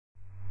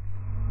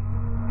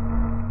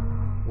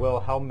Well,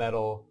 how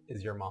metal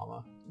is your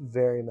mama?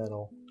 Very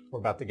metal. We're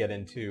about to get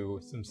into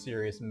some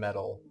serious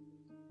metal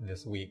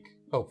this week,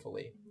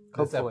 hopefully.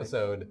 This Hopefully.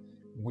 episode,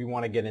 we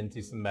want to get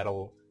into some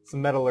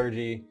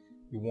metallurgy.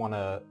 We want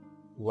to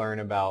learn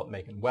about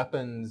making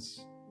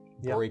weapons,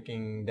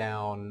 breaking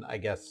down, I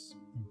guess,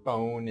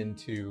 bone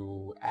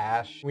into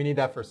ash. We need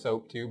that for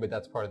soap too, but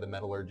that's part of the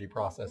metallurgy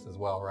process as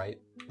well, right?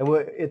 And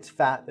it's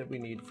fat that we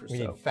need for soap.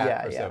 We need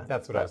fat for soap.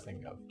 That's what I was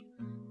thinking of.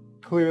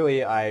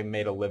 Clearly, I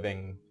made a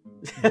living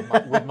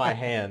with my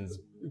hands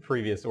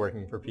previous to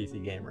working for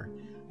PC Gamer.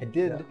 I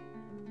did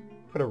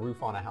put a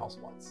roof on a house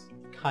once.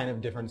 Kind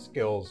of different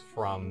skills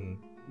from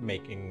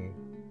making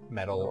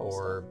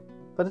metal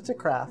but it's a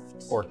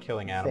craft. Or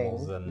killing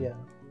animals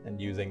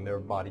and using their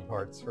body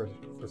parts for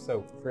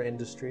soap. For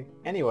industry.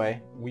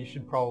 Anyway, we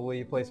should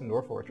probably play some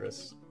Dwarf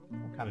Fortress.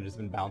 I've kind of just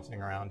been bouncing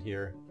around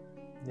here.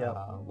 Yeah.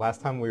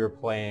 Last time we were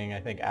playing,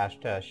 I think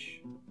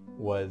Ashtesh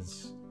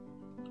was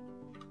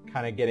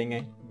kind of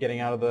getting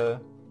out of the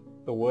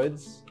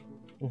woods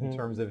in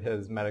terms of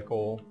his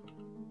medical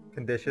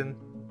condition.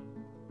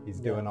 He's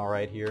doing all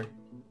right here.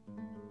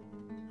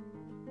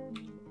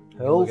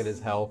 Look at his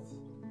health.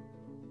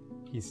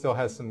 He still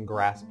has some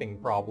grasping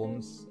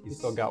problems. He's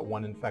still got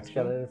one infection.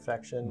 He's got an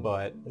infection,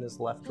 but in his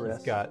left wrist.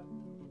 He's got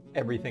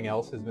everything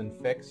else has been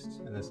fixed,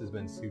 and this has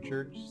been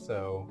sutured.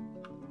 So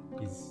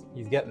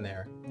he's getting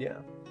there. Yeah,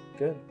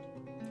 good.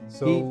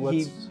 So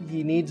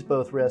he needs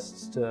both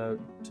wrists to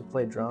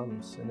play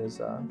drums in his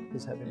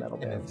heavy metal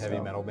band. In his heavy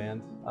metal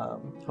band.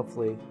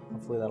 Hopefully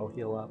that'll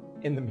heal up.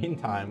 In the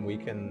meantime, we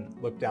can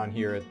look down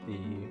here at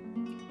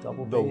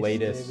the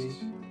latest, maybe?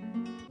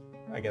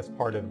 I guess,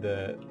 part of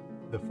the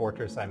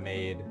fortress I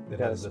made that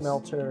has the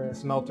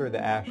smelter, the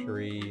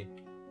ashery,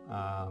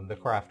 the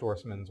craft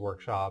horseman's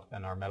workshop,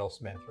 and our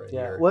metalsmith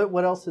here.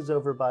 What else is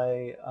over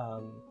by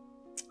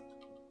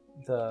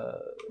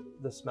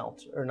the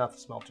smelter, or not the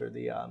smelter,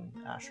 the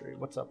ashery?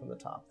 What's up in the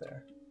top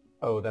there?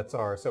 Oh, that's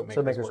our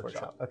soapmaker's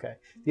workshop. Okay.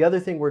 The other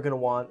thing we're going to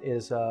want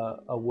is a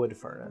wood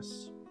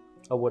furnace,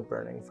 a wood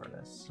burning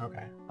furnace.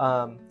 Okay.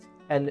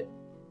 And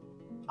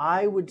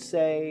I would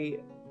say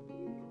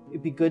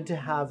it'd be good to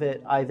have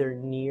it either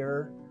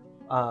near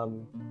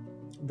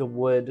the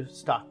wood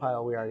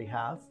stockpile we already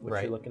have,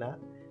 which you're looking at,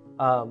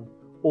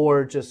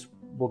 or just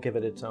we'll give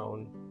it its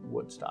own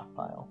wood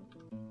stockpile.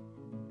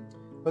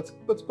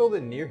 Let's build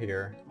it near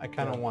here. I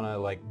kind of want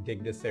to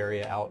dig this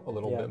area out a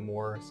little bit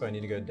more, so I need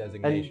to go to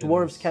designations. And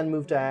dwarves can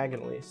move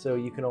diagonally, so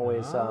you can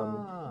always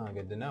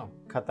good to know.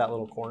 Cut that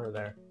little corner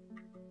there.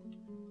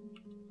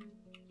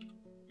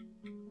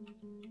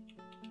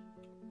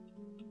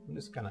 I'm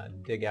just gonna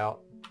dig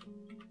out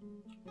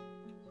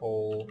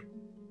whole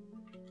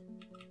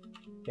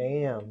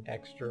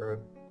extra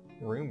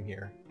room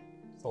here.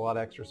 It's a lot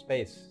of extra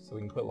space, so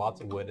we can put lots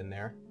of wood in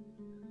there.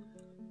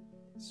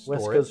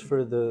 Wes goes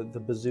for the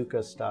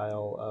bazooka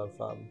style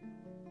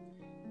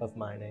of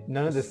mining.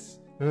 None of this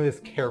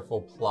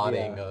careful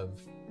plotting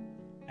of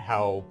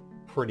how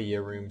pretty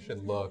a room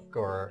should look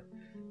or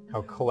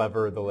how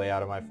clever the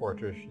layout of my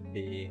fortress should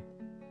be.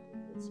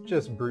 It's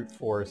just brute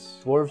force.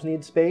 Dwarves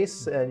need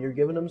space, and you're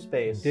giving them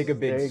space. Dig a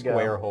big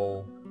square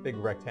hole, big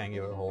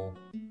rectangular hole.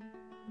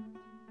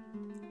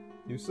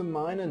 Do some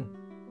mining.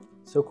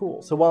 So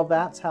cool. So while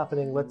that's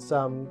happening, let's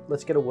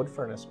get a wood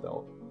furnace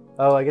built.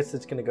 Oh, I guess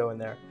it's going to go in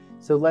there.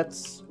 So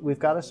we've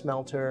got a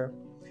smelter.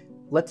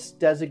 Let's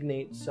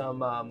designate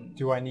some.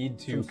 Do I need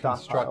to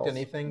construct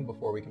anything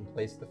before we can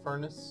place the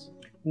furnace?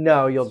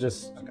 No,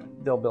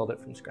 they'll build it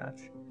from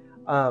scratch.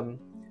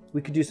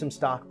 We could do some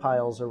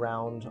stockpiles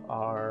around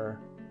our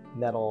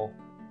metal.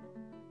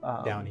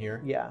 Down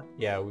here? Yeah.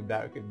 Yeah,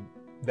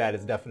 that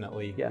is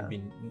definitely would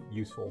be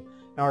useful.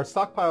 Now our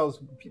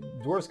stockpiles,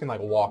 dwarves can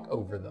walk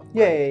over them.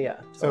 Right? Yeah.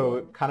 Totally. So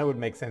it kind of would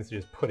make sense to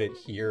just put it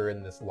here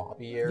in this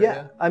lobby area.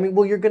 Yeah, I mean,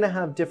 well, you're going to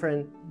have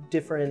different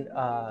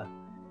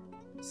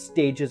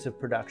stages of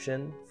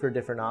production for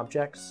different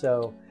objects.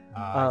 So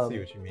I see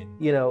what you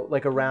mean.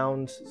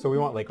 Around. So we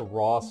want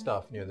raw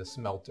stuff near the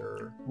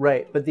smelter.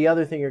 Right, but the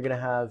other thing you're going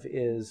to have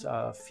is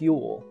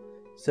fuel.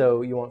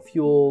 So you want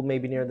fuel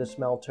maybe near the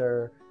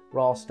smelter,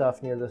 raw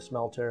stuff near the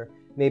smelter.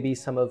 Maybe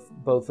some of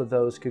both of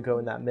those could go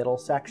in that middle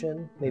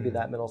section. Maybe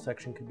that middle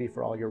section could be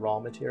for all your raw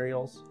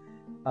materials.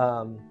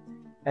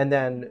 And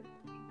then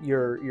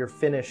your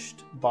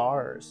finished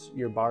bars,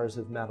 your bars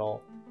of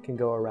metal, can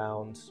go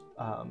around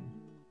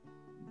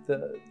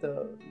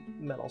the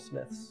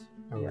metalsmiths.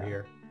 Over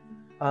here.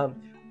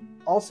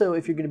 Also,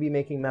 if you're going to be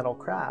making metal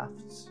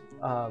crafts,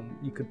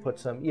 you could put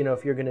some,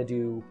 if you're going to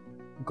do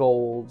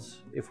gold,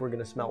 if we're going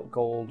to smelt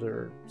gold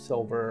or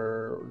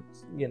silver,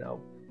 or,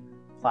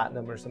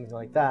 platinum or something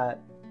like that,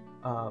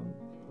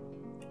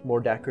 more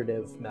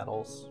decorative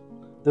metals.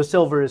 Though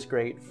silver is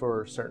great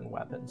for certain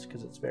weapons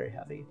because it's very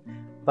heavy,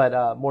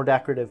 but more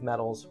decorative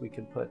metals we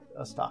could put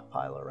a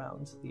stockpile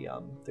around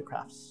the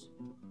craftsman.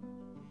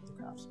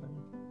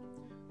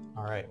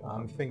 All right. Well,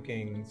 I'm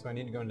thinking. So I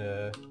need to go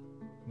into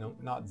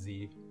not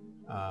Z.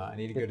 I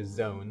need to go to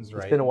zones.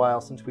 Right. It's been a while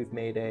since we've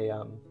made a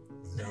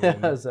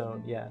zone. a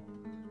zone. Yeah.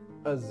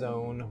 a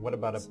zone. What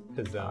about a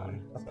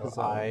P-zone?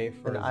 So I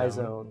for an a I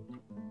zone. zone.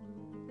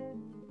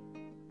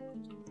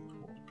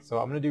 So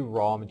I'm going to do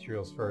raw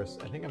materials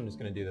first. I think I'm just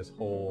going to do this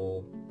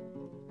whole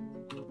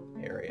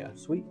area.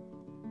 Sweet.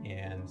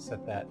 And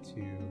set that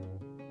to...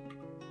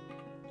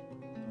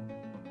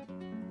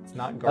 It's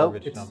not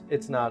garbage it's, dump.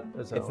 it's not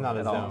a zone. It's not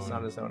a at all. zone. It's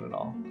not a zone at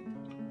all.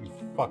 You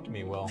fucked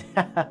me, Will.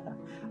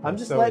 I'm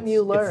just So letting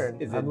you it's-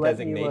 learn. is it I'm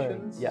letting you learn.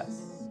 designations?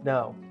 Yes.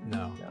 No.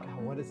 No. No.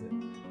 God, what is it?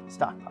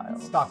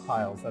 Stockpiles.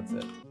 Stockpiles, that's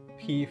it.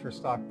 P for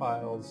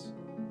stockpiles,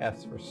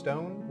 S for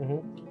stone.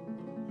 Mm-hmm.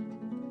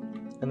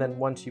 And then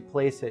once you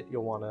place it,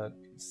 you'll want to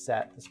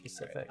set the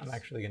specifics. Right, I'm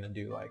actually going to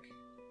do like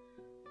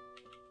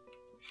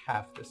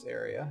half this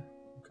area.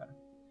 Okay.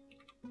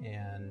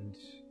 And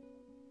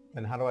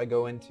then how do I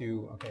go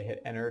into, okay,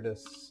 hit enter to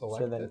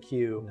select So then it?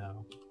 Q.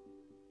 No.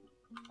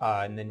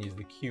 And then use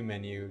the Q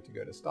menu to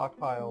go to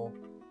stockpile,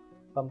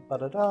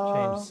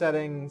 Bum-ba-da-da. change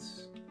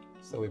settings.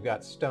 So we've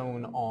got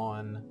stone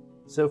on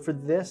So for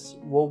this,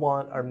 we'll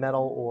want our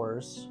metal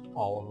ores.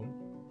 all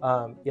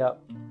of them.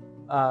 Yep.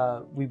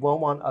 We won't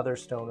want other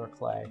stone or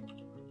clay.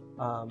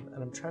 And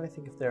I'm trying to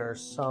think if there are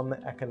some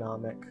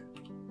economic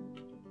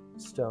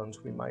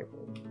stones we might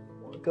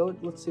want to go.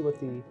 Let's see what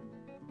the...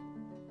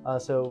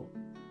 so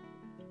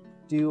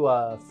do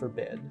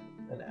forbid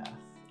an F.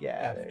 Yeah,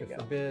 F there you to go.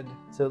 forbid.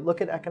 So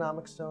look at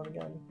economic stone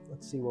again.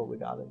 Let's see what we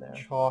got in there.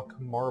 Chalk,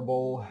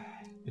 marble,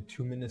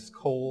 bituminous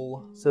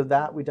coal. So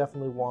that we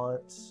definitely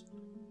want.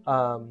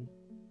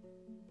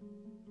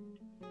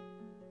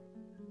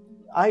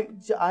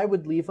 I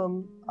would leave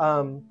them.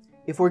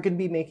 If we're going to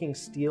be making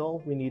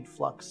steel, we need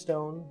flux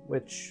stone,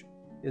 which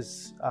is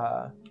Is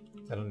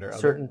that under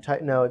certain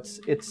type. No, it's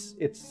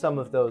some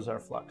of those are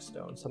flux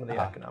stone. Some of the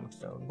Ah. economic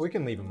stones. We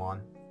can leave them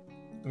on.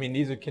 I mean,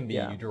 these can be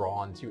Yeah.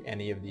 drawn to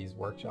any of these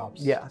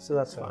workshops. Yeah, so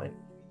that's fine.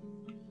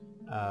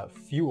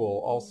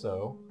 Fuel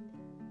also.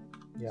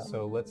 Yeah.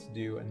 So let's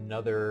do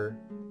another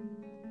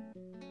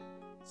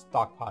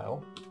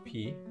stockpile,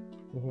 P.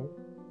 hmm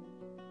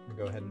We'll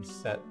go ahead and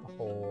set the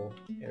whole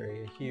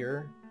area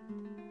here.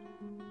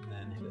 And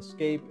then hit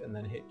escape, and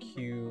then hit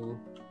Q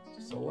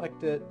to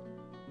select it.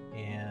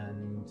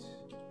 And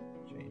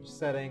change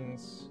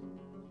settings.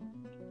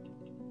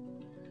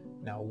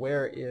 Now,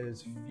 where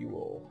is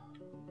fuel?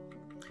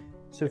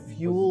 So It was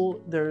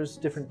fuel, there's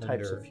different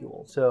types of under-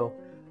 fuel. So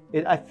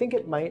I think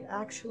it might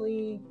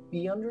actually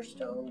be under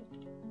stone.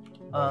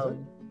 Was it?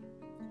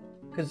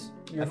 Because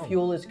I your don't-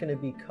 fuel is going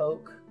to be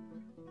coke.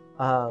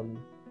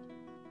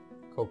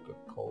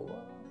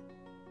 Coca-Cola.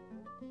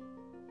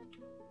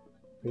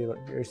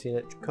 You're seeing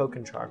it. Coke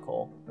and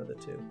charcoal are the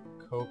two.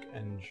 Coke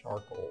and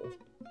charcoal.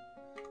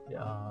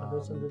 Yeah. Are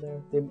those Um, under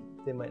there?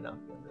 They might not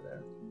be under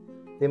there.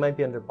 They might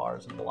be under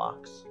bars and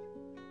blocks.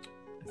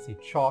 I see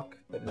chalk,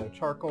 but no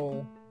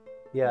charcoal.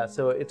 Yeah,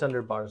 so it's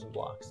under bars and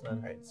blocks then.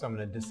 All right, so I'm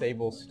going to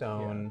disable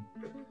stone,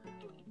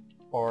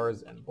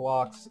 bars and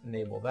blocks,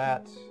 enable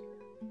that.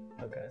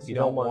 Okay, so You you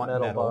don't don't want want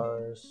metal metal.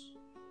 bars.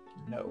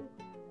 No.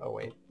 Oh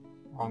wait,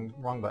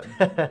 wrong button.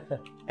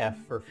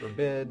 F for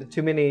forbid.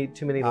 too many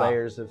Ah.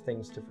 layers of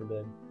things to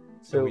forbid.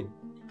 So we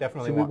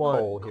definitely So we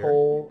want want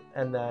coal here.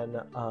 and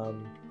then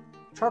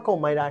charcoal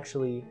might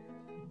actually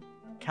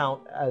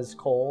count as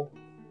coal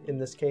in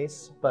this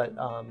case, but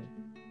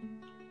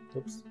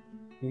oops,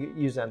 you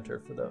use enter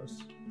for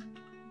those.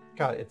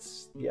 God,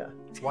 it's Yeah.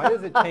 why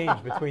does it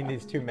change between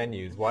these two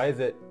menus? Why is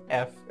it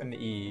F and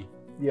E?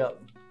 Yep.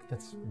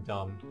 That's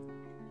dumb.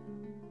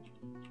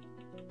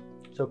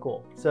 So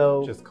cool.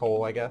 So Just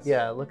coal, I guess.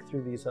 yeah, look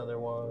through these other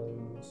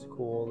ones.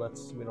 Cool.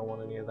 We don't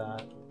want any of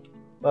that.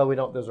 Well, we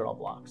don't. Those are all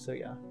blocks. So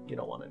yeah, you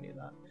don't want any of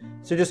that.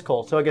 So just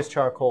coal. So I guess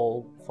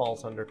charcoal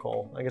falls under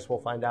coal. I guess we'll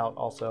find out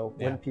also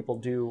when Yeah. people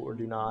do or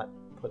do not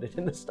put it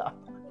in the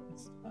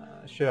stockpiles.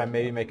 Should I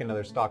maybe make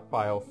another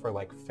stockpile for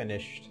like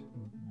finished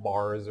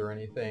bars or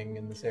anything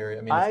in this area?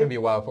 I mean, it's I- gonna be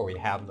a while before we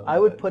have them. I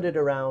would but- put it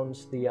around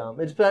the.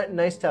 It's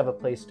nice to have a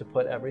place to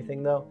put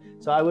everything though.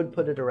 So I would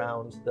put it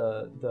around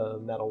the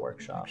metal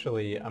workshop.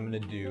 Actually, I'm gonna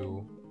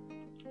do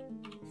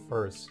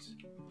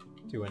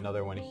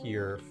another one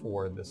here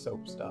for the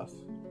soap stuff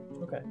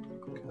Okay.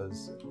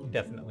 because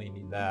definitely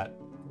need that.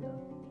 Yeah.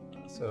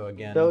 So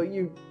again, So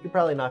you're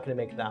probably not going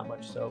to make that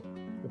much soap.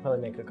 You'll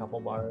probably make a couple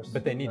bars.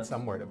 but they need That's-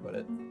 somewhere to put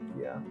it.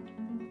 Yeah.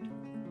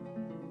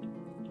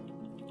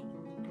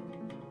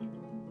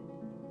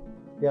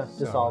 Yeah, just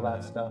So, all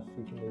that stuff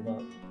you can leave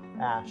up.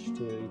 Ash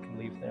too, you can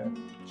leave there.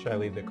 Should I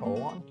leave the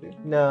coal on too?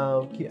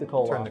 No, keep Yeah, the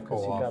coal turn off the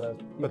because coal you off.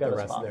 got Put the a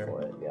rest spot there.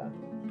 for it. Yeah,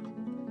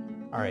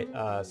 All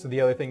right. So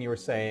the other thing you were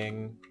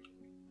saying,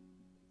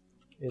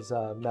 is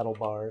metal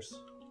bars.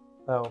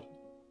 Oh,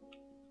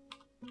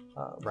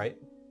 right?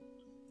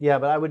 yeah,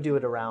 but I would do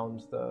it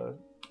around the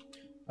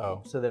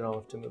Oh, so they don't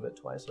have to move it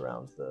twice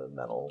around the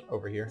metal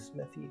over here.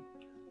 smithy.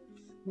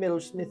 Metal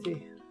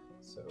smithy.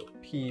 So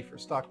P for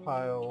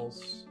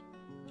stockpiles.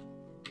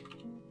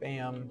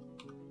 Bam.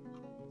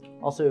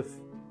 Also,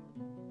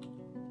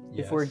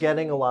 if we're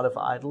getting a lot of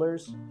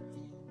idlers,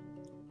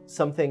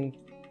 something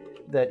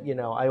that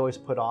I always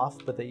put off,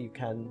 but that you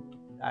can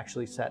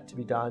actually set to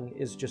be done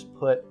is just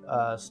put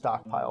a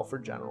stockpile for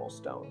general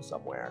stone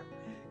somewhere,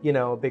 you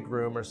know, a big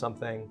room or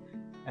something,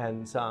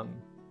 and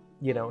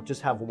you know,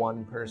 just have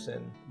one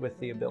person with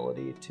the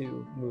ability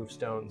to move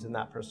stones, and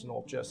that person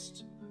will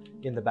just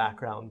in the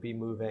background be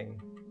moving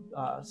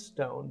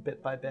stone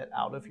bit by bit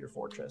out of your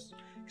fortress.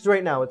 Because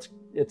right now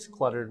it's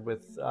cluttered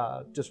with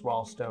just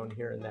raw stone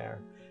here and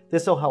there.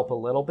 This will help a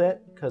little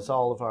bit because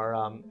all of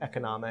our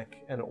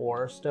economic and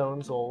ore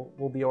stones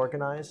will be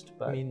organized.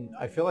 But I mean,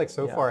 I feel like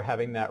so far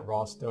having that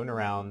raw stone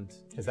around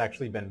has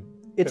actually been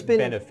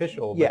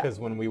beneficial, because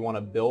when we want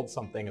to build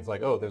something, it's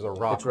like, oh, there's a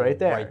rock right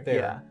there. Right there.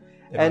 Yeah.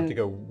 They don't have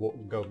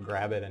to go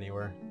grab it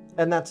anywhere.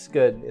 And that's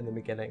good in the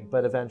beginning,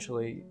 but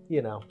eventually,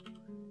 you know,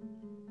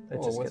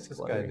 it just what's gets this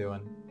guy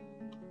doing?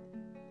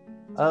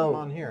 What's going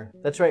on here?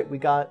 That's right.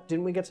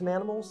 Didn't we get some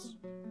animals?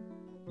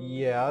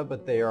 Yeah,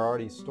 but they are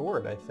already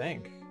stored, I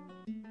think.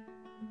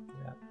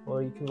 Yeah.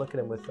 Well, you can look at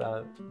them with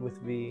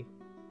V.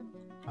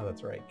 Oh,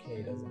 that's right.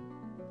 K doesn't.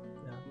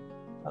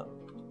 Yeah. Oh.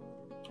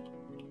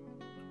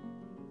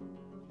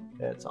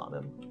 Yeah, it's on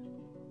him.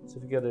 So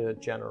if you go to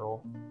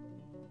general,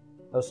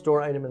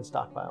 store item and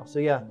stockpile. So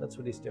yeah, that's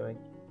what he's doing.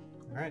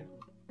 All right.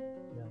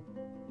 Yeah.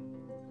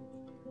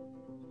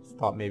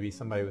 Thought maybe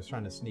somebody was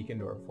trying to sneak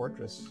into our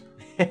fortress.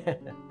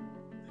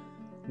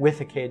 With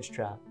a cage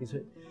trap.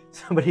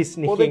 Somebody's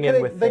sneaking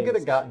in with things. They could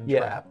have gotten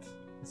trapped.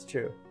 It's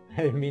true.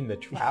 I didn't mean the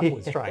trap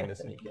was trying to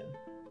sneak in.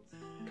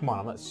 Come on,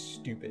 I'm not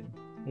stupid.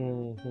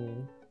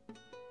 Mm-hmm.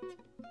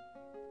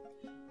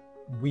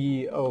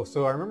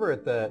 So I remember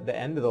at the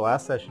end of the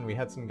last session, we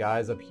had some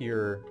guys up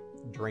here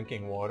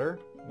drinking water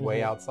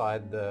way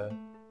outside the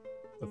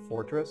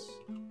fortress,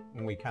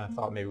 and we kind of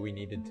thought maybe we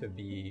needed to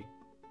be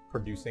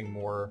producing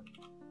more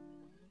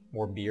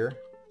beer.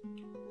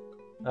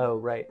 Oh,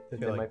 right. That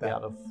they like might be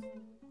out of...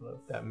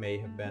 That may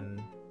have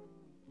been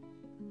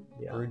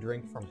brew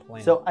drink from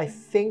plant. So I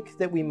think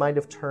that we might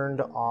have turned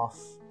off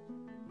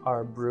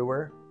our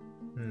brewer.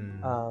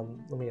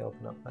 Let me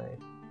open up my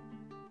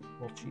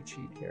little cheat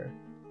sheet here.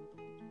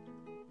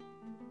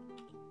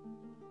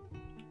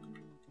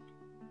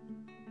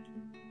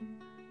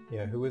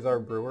 Yeah, who is our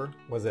brewer?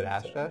 Was it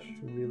Ashtash?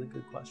 It's a really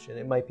good question.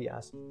 It might be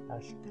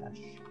Ashtash.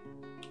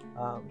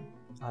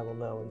 I will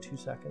know in 2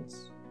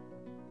 seconds.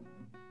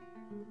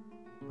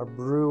 Our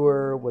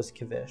brewer was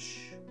Kavish,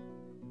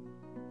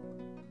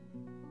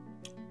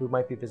 who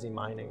might be busy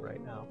mining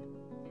right now.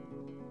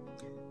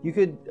 You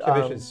could...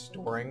 Kavish is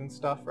storing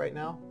stuff right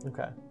now.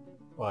 Okay.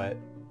 But...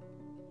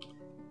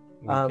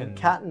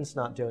 Catton's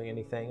not doing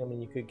anything. I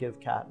mean, you could give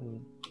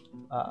Catton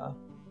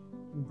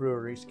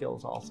brewery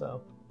skills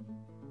also.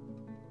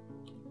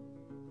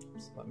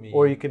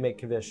 Or you could make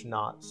Kavish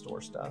not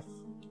store stuff.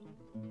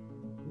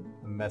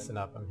 I'm messing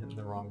up. I'm hitting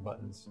the wrong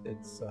buttons.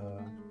 It's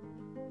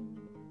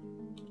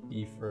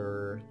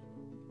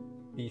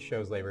B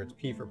shows labor. It's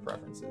P for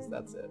preferences.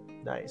 That's it.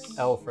 Nice.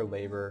 L for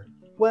labor.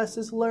 Wes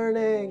is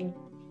learning.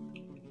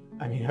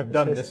 I mean, I've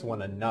done this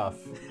one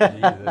enough.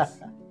 Jesus.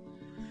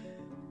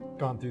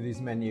 Gone through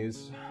these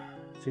menus.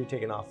 So you're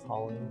taking off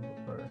hauling?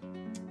 Or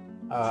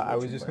I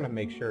was just going to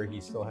make sure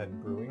he still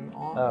had brewing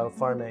on. Oh,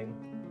 farming.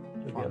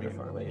 Farming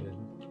related.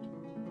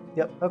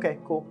 Yep. Okay.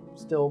 Cool.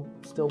 Still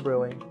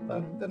brewing.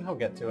 But... Then he'll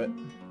get to it.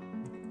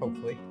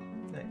 Hopefully.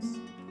 Nice.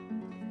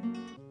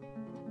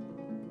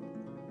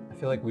 I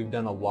feel like we've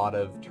done a lot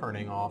of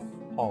turning off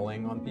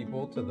hauling on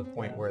people to the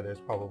point where there's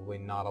probably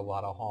not a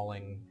lot of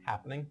hauling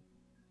happening.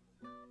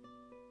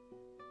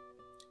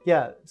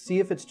 Yeah. See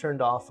if it's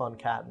turned off on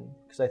Catton,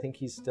 because I think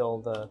he's still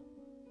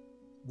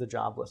the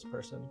jobless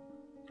person.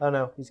 Oh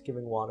no, he's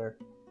giving water.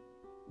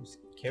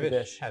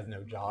 Kavish has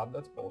no job.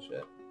 That's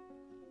bullshit.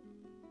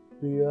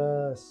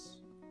 Yes.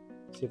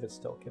 See if it's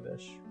still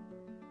Kavish.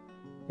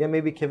 Yeah,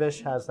 maybe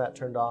Kavish has that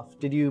turned off.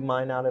 Did you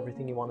mine out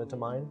everything you wanted to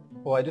mine?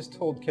 Well, I just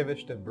told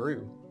Kavish to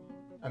brew.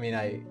 I mean,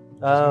 I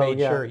just made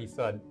sure he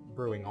said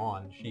brewing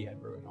on. She had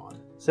brewing on.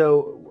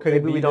 So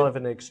maybe we don't have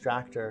an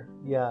extractor.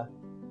 Yeah.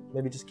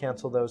 Maybe just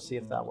cancel those, see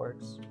if that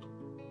works.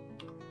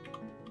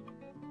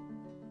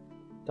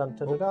 Dun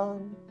dun dun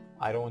dun.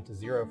 Idle went to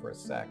 0 for a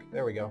sec.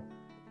 There we go.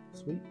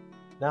 Sweet.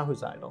 Now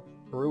who's idle?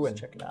 Brewing.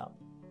 Let's check it out.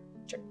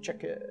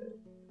 Check it.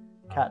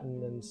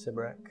 Catton and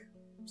Sibrek.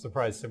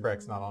 Surprised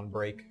Sibrek's not on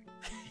break.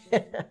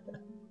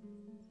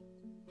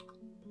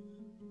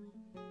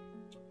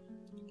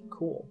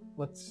 Cool.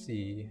 Let's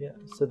see. Yeah,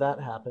 so that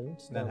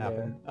happened. That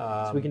happened.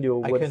 So we can do a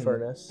wood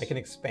furnace. I can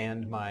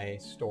expand my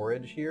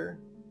storage here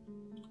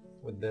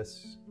with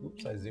this.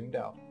 Oops, I zoomed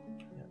out.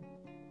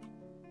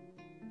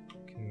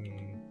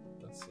 Yeah.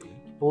 Let's see.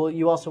 Well,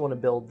 you also want to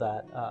build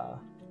that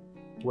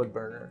wood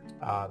burner.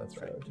 Ah, that's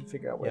right. To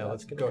figure out where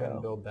that's going to go. Let's go ahead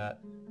and build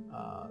that.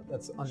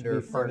 That's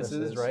under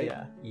furnaces, right?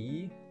 Yeah.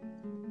 E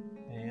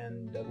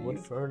and W. Wood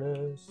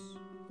furnace.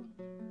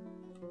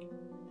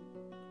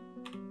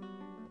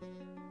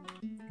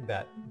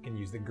 That we can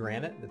use the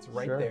granite that's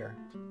right there.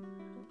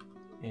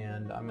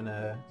 And I'm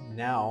gonna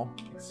now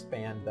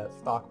expand that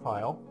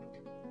stockpile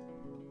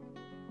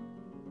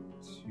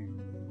to,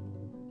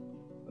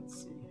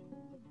 let's see,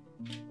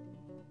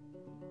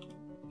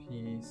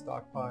 P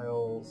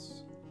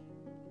stockpiles.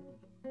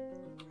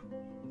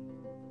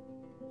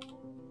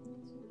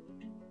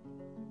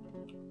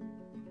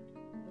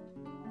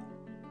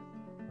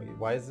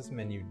 why is this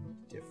menu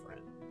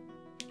different?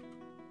 Is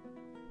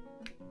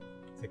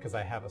it because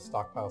I have a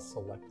stockpile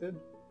selected?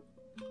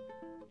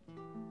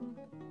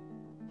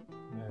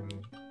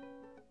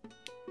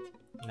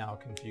 I'm now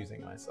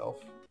confusing myself.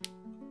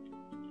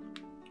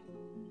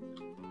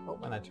 Oh,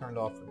 and I turned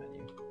off the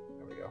menu.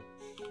 There we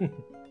go.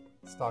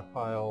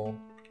 Stockpile.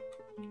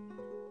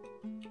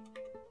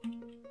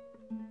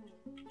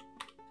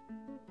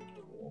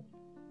 Cool.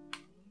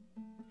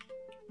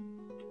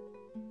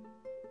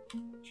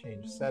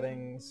 Change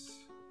settings.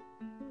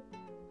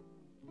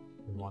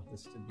 We want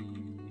this to be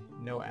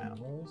no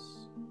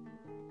animals.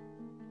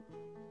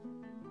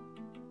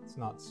 It's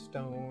not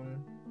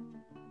stone.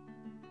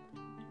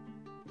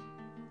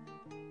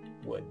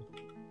 Wood.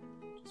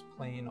 Just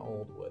plain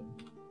old wood.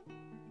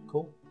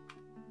 Cool.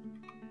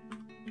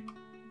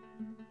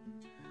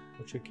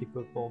 We should keep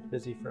us both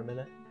busy for a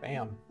minute.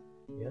 Bam.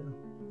 Yeah,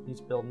 he's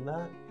building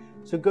that.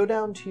 So go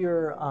down to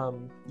your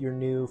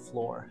new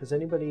floor. Has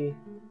anybody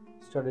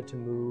started to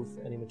move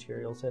any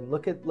materials in?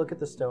 Look at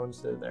the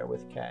stones that are there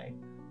with K.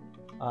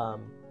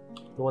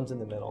 The ones in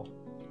the middle.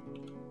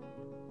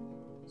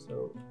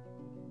 So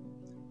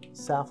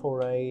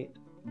saphirite,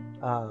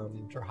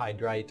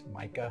 Tetrahydrite,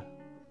 mica.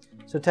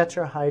 So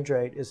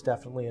tetrahydrite is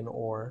definitely an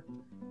ore.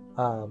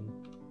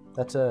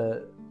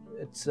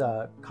 It's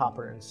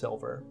copper and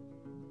silver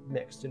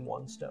mixed in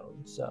one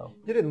stone. So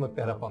You didn't look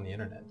that up on the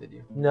internet, did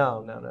you?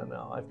 no.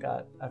 I've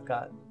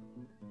got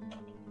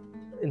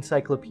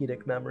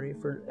encyclopedic memory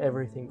for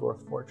everything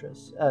Dwarf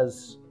Fortress,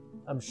 as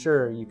I'm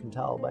sure you can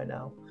tell by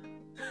now.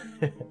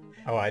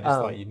 Oh, I just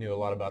thought you knew a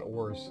lot about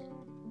ores.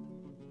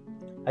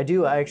 I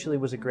do. I actually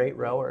was a great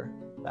rower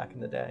back in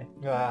the day.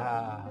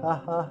 Ah.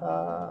 Ha ha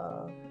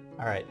ha.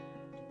 All right.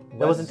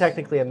 That wasn't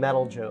technically a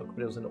metal joke,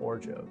 but it was an ore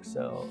joke,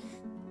 so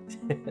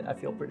I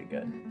feel pretty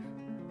good.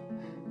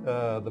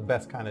 The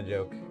best kind of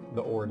joke,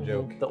 the ore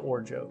joke. The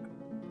ore joke.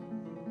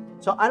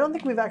 So I don't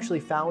think we've actually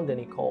found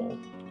any coal.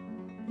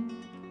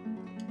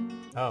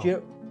 Oh, Do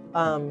you,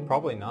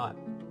 probably not.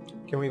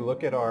 Can we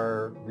look at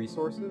our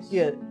resources?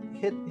 yeah,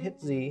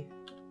 hit Z.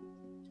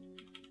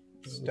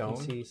 Stone? You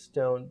can see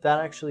stone.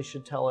 That actually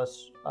should tell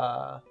us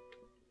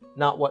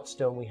not what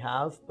stone we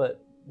have,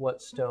 but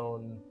what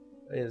stone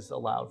is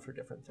allowed for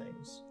different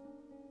things.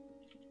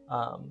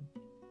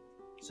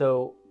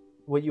 So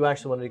what you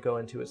actually wanted to go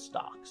into is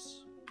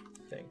stocks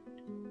thing.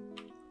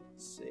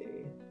 Let's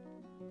see.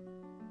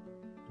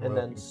 And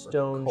then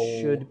stone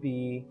should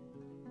be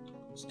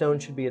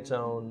its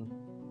own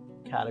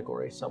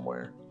category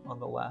somewhere on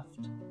the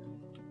left.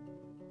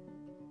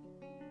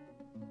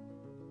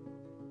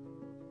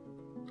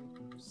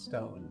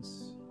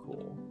 Stones.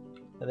 Cool.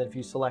 And then if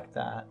you select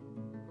that,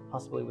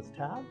 possibly with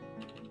tab.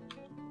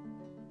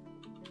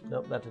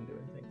 Nope, that didn't do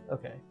anything.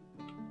 Okay.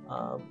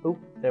 Oh,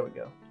 there we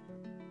go.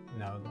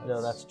 No,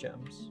 that's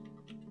gems.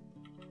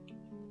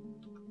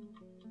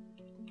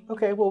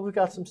 Okay, well, we've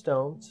got some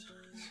stones.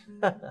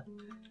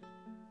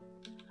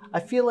 I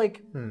feel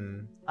like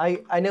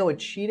I know a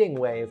cheating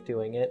way of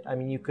doing it. I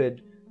mean, you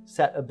could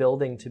set a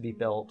building to be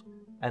built,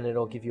 and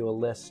it'll give you a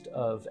list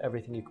of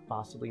everything you could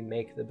possibly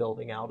make the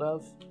building out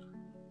of.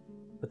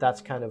 But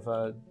that's kind of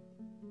a,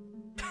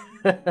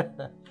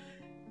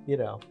 you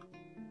know,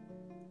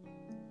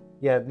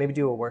 yeah, maybe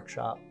do a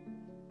workshop.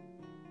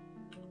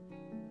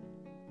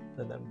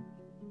 And then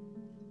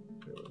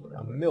really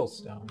a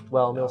millstone.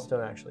 Well,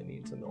 millstone actually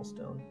needs a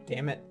millstone.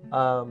 Damn it.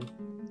 Yeah.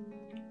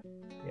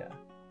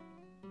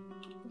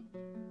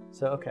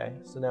 So, okay,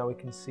 so now we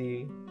can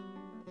see.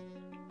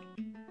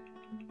 Oh,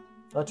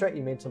 that's right,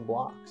 you made some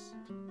blocks.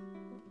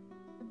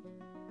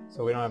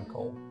 So we don't have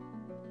coal.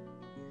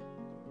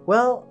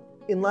 Well,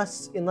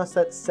 unless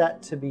that's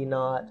set to be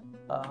not.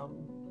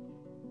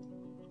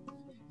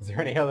 Is there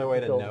any other way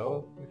to buildable.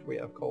 know if we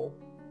have coal?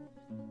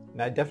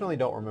 And I definitely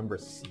don't remember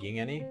seeing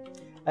any.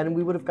 And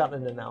we would have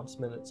gotten an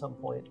announcement at some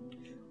point.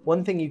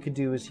 One thing you could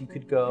do is you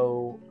could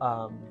go,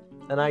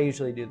 and I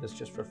usually do this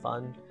just for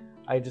fun.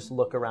 I just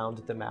look around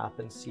at the map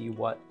and see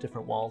what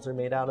different walls are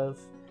made out of.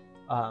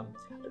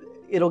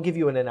 It'll give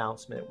you an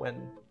announcement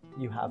when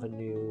you have a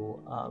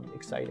new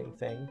exciting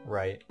thing.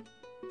 Right.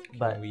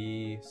 But Can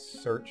we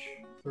search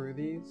through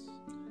these?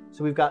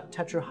 so we've got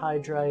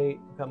tetrahydrite,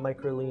 we've got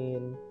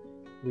microline,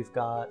 we've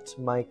got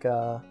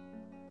mica.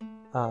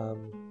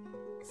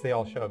 They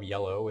all show up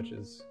yellow, which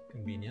is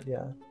convenient.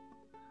 Yeah.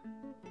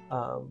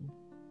 So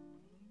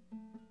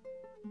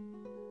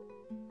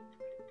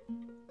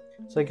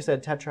like I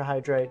said,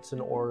 tetrahydrite's an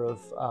ore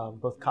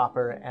of both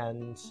copper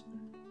and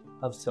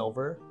of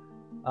silver.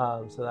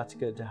 So that's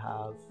good to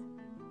have.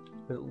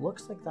 But it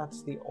looks like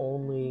that's the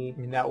only...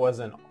 I mean, that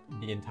wasn't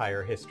the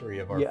entire history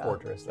of our Yeah.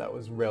 fortress. That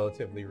was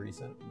relatively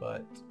recent,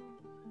 but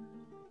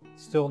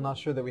still not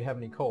sure that we have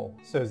any coal.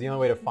 So is the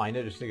only way to find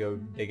it just to go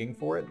digging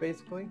for it,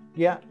 basically?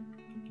 Yeah.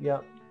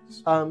 Yeah.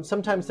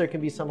 Sometimes there can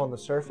be some on the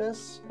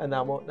surface, and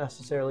that won't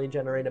necessarily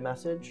generate a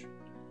message.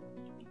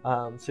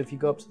 So if you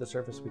go up to the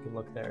surface, we can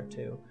look there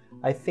too.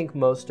 I think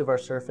most of our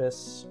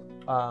surface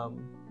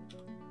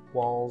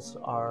walls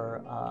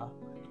are...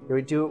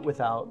 we do it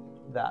without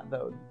that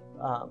though.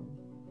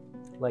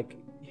 Like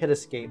hit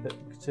escape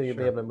so you'll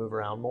be able to move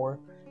around more.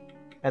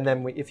 And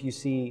then if you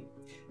see,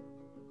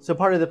 so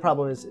part of the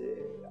problem is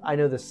I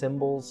know the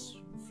symbols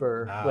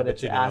for when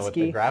it's ASCII. Know what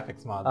the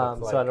graphics mod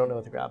looks like. So I don't know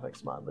what the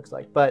graphics mod looks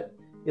like, but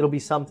it'll be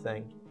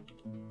something.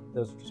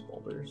 Those are just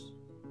boulders,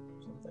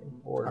 something.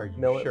 Or are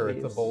you sure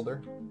it's a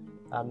boulder?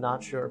 I'm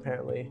not sure,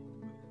 apparently.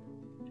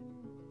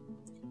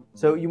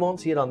 So you won't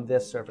see it on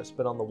this surface,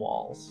 but on the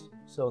walls.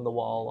 So in the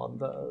wall on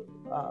the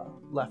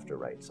left or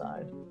right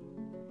side.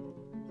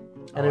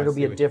 And it'll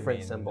be a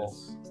different symbol.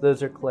 So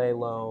those are clay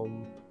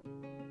loam.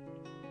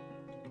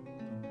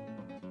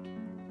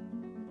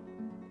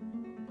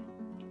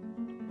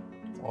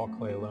 It's all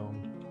clay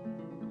loam.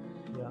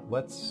 Yeah.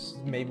 Let's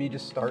maybe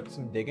just start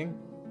some digging.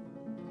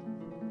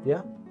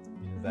 Yeah.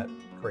 Is that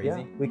crazy?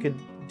 Yeah. We could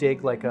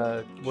dig like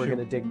we're going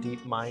to dig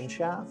deep mine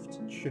shaft.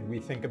 Should we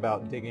think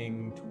about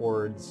digging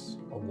towards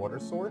a water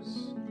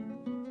source?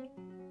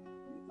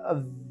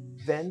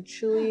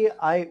 Eventually,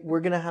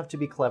 we're going to have to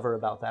be clever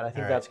about that. I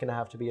think that's going to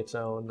have to be its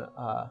own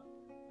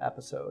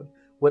episode.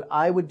 What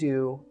I would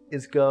do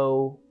is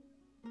go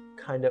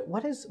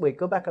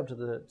go back up to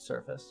the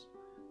surface.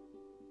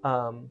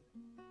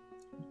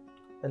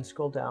 And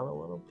scroll down a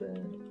little bit.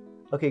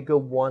 Okay, go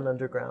 1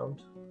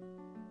 underground.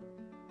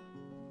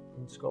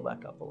 And scroll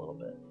back up a little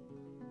bit.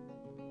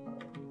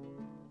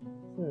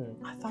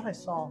 I thought I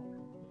saw...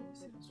 Let me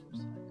see this for a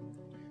second.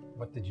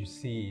 What did you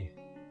see?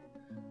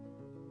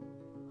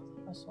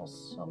 I saw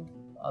some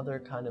other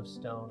kind of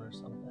stone or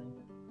something.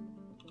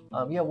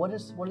 Yeah, what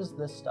is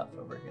this stuff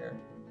over here?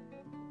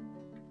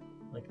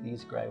 Like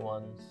these gray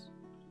ones.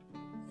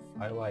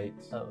 Highlight.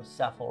 Oh,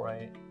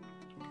 sapphirite.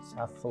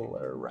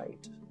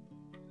 Sapphirite.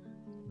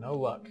 No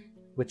luck.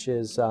 Which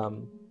is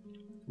an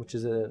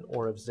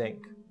ore of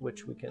zinc,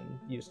 which we can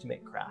use to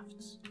make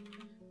crafts.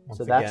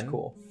 Once that's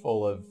cool.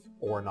 Full of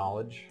ore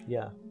knowledge.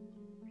 Yeah.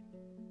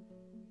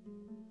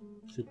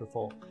 Super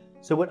full.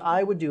 So what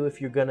I would do if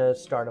you're gonna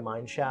start a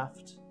mine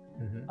shaft,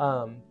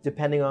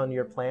 depending on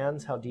your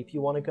plans, how deep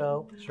you want to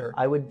go,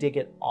 I would dig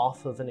it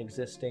off of an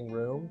existing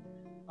room.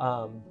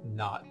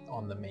 Not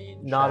on the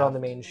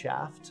main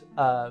shaft,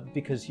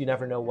 because you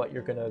never know what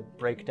you're going to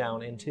break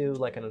down into,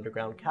 like an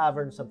underground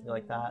cavern, something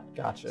like that.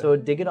 Gotcha. So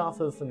dig it off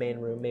of the main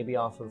room, maybe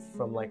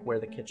from like where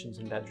the kitchens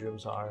and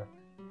bedrooms are,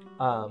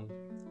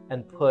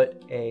 and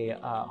put a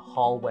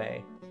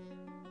hallway.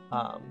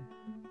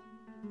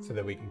 So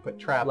that we can put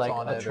traps like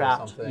on it or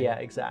something. Yeah,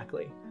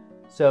 exactly.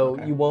 So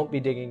you won't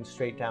be digging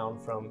straight down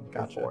from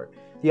the fort.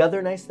 The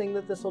other nice thing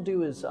that this will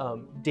do is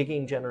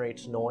digging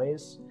generates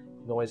noise.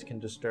 Noise can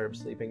disturb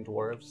sleeping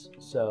dwarves,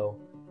 so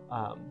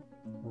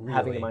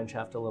having the mine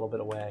shaft a little bit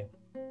away.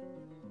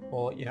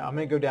 Well, yeah, I'm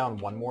going to go down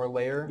one more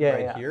layer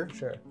here.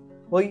 Sure.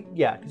 Well,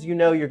 yeah, because you're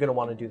going to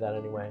want to do that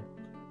anyway.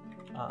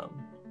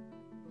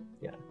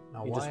 Yeah.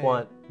 Now you just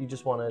want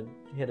to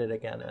hit it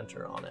again,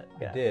 enter on it.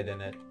 I did,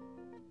 and it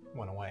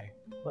went away.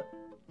 What?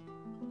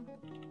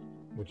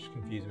 Which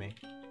confused me.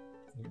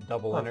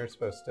 Double enter is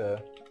supposed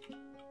to...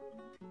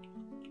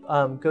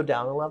 go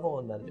down a level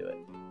and then do it.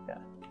 Yeah.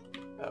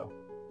 Oh.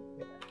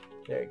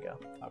 There you go.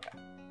 Okay.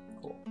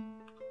 Cool.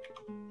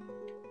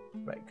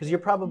 Right, because you're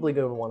probably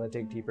going to want to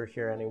dig deeper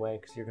here anyway,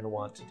 because you're going to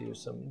want to do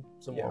some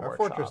more workshops. Our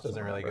fortress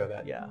doesn't really go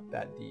that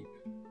deep.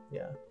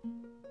 Yeah.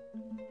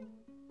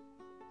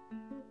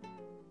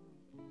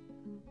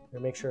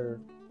 And make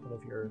sure one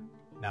of your...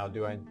 Now,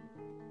 are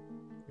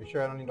you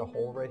sure I don't need a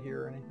hole right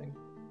here or anything?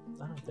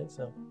 I don't think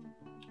so.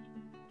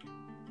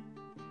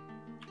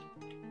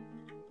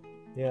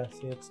 Yeah,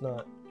 see, it's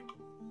not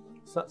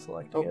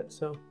selecting it,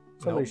 so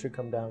somebody should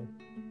come down.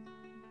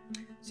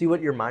 See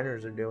what your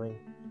miners are doing.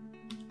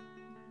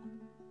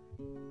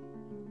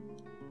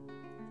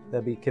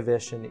 That'd be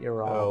Kivish and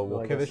Iral. Oh,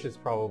 well, Kivish is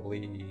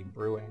probably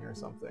brewing or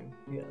something.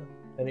 Yeah,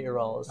 and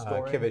Iral is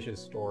storing. Kivish is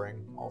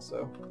storing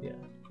also. Yeah.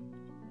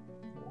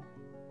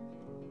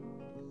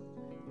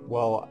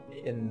 Well,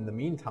 in the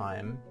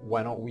meantime,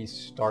 why don't we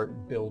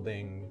start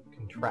building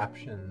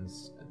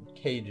contraptions and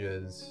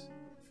cages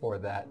for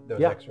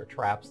those extra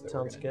traps that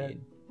we're going to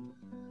need.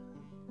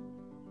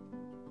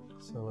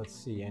 So let's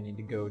see, I need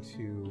to go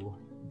to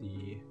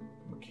the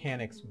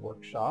mechanics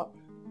workshop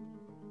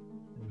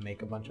and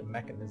make a bunch of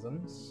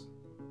mechanisms.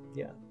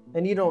 Yeah,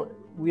 and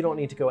we don't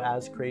need to go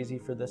as crazy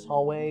for this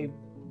hallway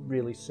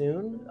really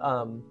soon,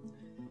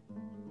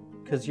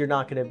 because you're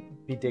not going to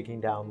be digging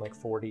down like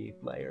 40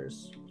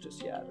 layers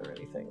just yet or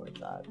anything like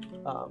that.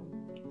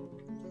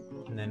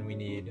 And then we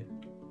need,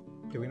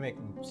 do we make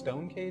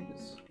stone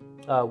cages?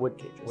 Wood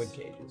cages. Wood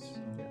cages.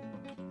 Yeah.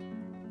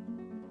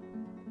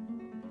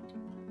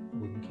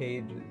 Wooden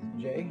cage is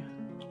J.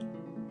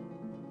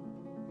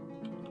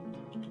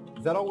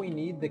 Is that all we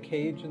need, the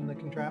cage and the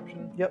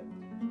contraption? Yep.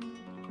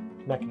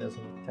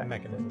 Mechanism. A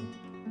mechanism.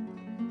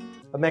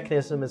 A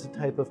mechanism is a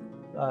type of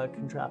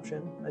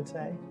contraption, I'd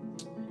say.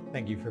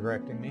 Thank you for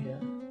correcting me. Yeah.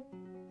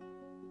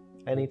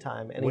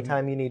 Anytime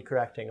you need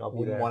correcting, I'll be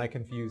there. Wouldn't want to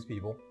confuse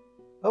people.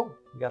 Oh,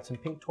 you got some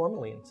pink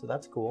tourmaline, so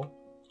that's cool.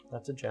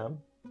 That's a gem.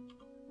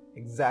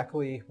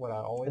 Exactly what I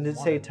always wanted. And did it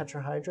say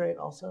tetrahydrate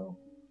also?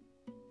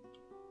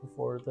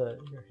 before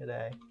your hit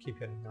A. Keep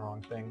hitting the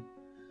wrong thing.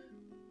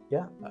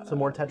 Yeah, some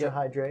more Yep.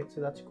 tetrahydrate,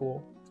 so that's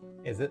cool.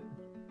 Is it?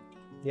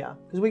 Yeah,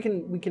 because we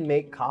can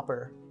make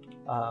copper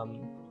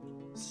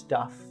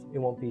stuff. It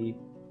won't be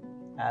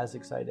as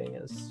exciting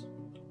as,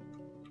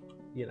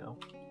 you know,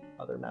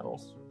 other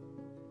metals.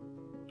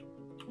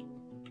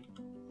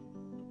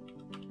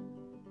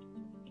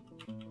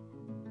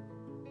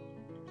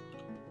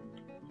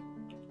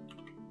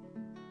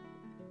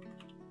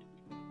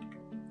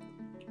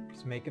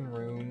 Just making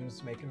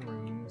rooms, making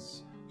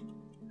rooms.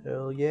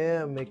 Hell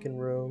yeah, making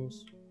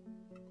rooms.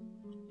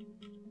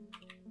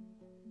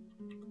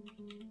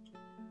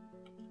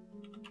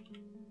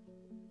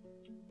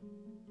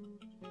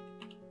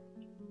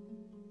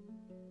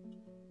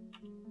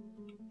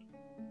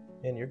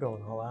 Man, you're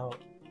going all out.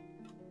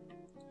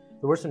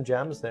 There were some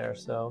gems there,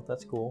 so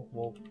that's cool.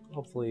 Well,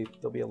 hopefully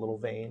there'll be a little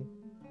vein.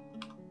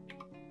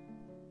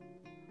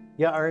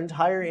 Yeah, our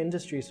entire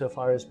industry so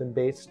far has been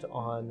based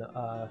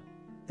on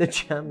the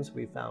gems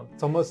we found.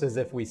 It's almost as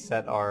if we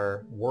set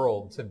our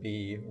world to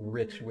be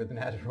rich with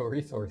natural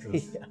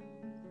resources. Yeah.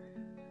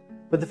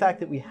 But the fact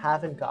that we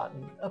haven't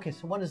gotten... Okay,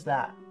 so what is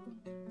that?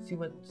 See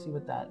what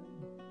that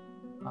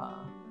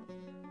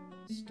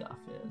stuff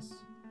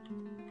is.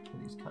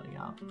 What he's cutting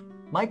out.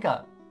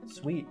 Mica!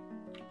 Sweet.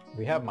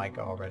 We have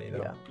mica already,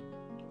 though. Yeah.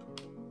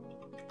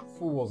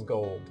 Fool's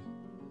gold.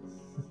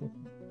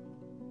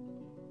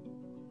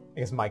 I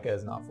guess mica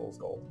is not fool's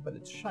gold, but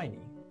it's shiny,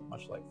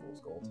 much like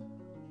fool's gold.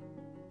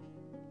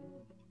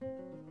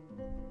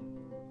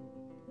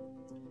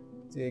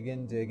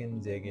 Digging,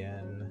 digging,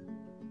 digging.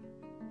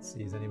 Let's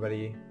see, is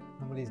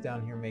nobody's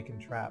down here making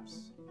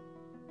traps.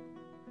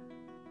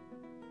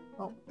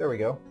 Oh, there we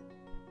go.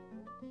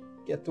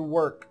 Get to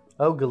work.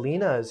 Oh,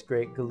 galena is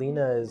great.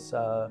 Galena is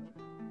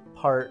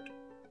part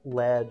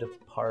lead,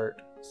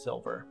 part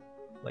silver,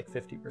 like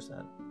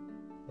 50%.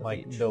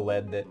 Like each. the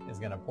lead that is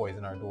going to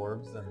poison our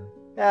dwarves, and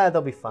Yeah,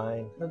 they'll be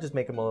fine. They'll just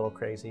make them a little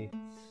crazy.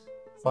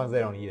 as long as they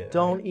don't eat it.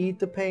 Don't right? eat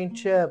the paint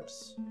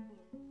chips.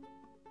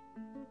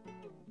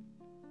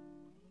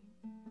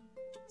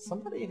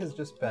 Somebody has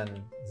just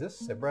been... Is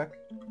this Sibrek?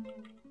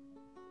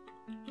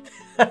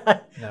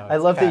 No, I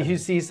it's love that Catton. you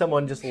see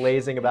someone just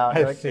lazing about. I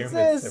You're like, assume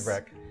 "What's it's this?"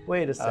 Sibrek.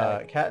 Wait a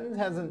sec. Catton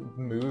hasn't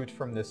moved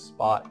from this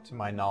spot, to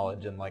my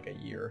knowledge, in like a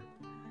year.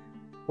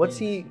 What's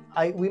he?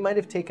 We might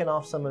have taken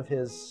off some of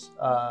his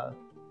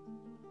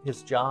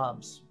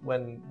jobs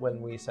when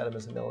we set him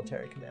as a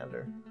military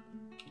commander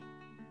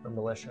or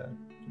militia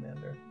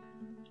commander.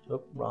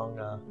 Oh, wrong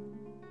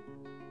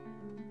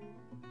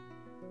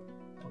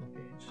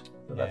page.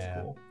 So that's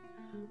Yeah. cool.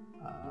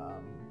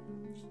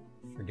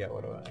 Forget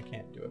I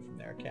can't do it from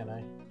there, can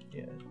I?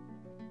 Yeah.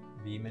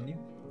 V menu?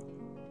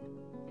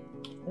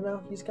 You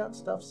know, he's got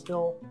stuff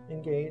still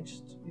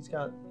engaged. He's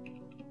got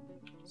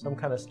some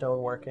kind of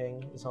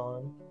stoneworking is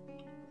on.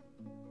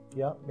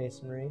 Yep,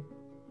 masonry.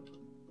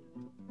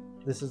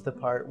 This is the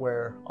part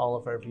where all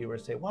of our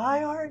viewers say,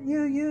 "Why aren't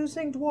you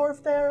using Dwarf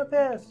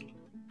Therapist?"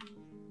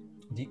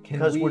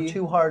 Because we're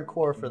too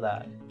hardcore for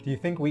that. Do you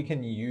think we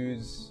can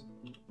use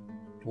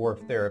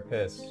Dwarf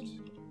Therapist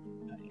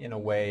in a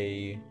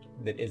way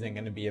that isn't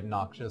going to be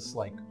obnoxious,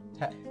 like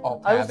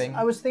alt tabbing?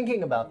 I was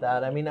thinking about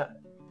that. I mean,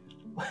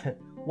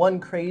 one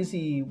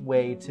crazy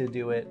way to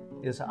do it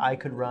is I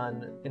could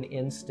run an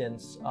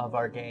instance of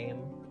our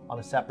game on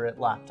a separate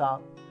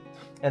laptop,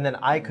 and then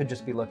I could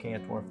just be looking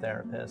at Dwarf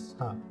Therapist.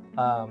 Huh.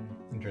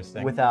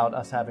 Interesting. Without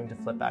us having to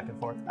flip back and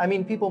forth. I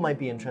mean, people might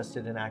be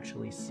interested in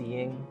actually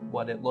seeing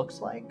what it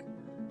looks like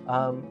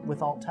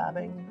with alt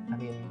tabbing. I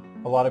mean,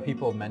 a lot of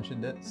people have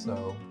mentioned it,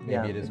 so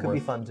maybe it could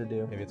be fun to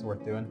do. Maybe it's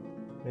worth doing.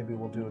 Maybe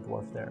we'll do a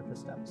Dwarf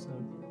Therapist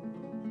episode.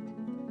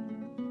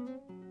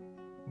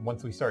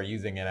 Once we start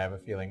using it, I have a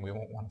feeling we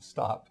won't want to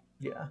stop.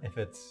 Yeah. If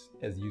it's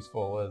as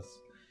useful as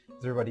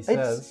everybody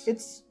says.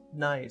 It's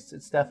nice.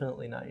 It's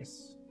definitely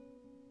nice.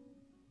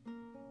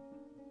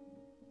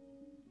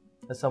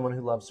 As someone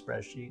who loves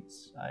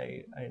spreadsheets,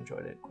 I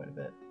enjoyed it quite a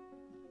bit.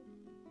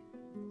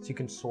 So you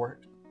can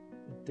sort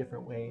in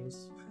different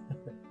ways.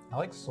 I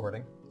like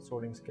sorting.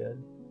 Sorting's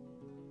good.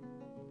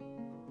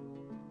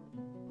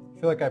 I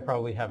feel like I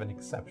probably have an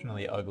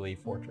exceptionally ugly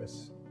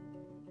fortress.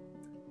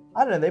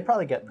 I don't know, they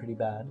probably get pretty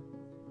bad.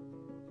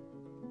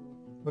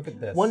 Look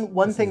at this.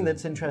 One thing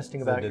that's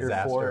interesting about your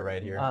disaster fort,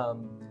 right here.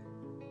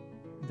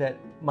 that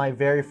my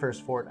very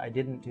first fort I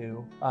didn't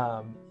do,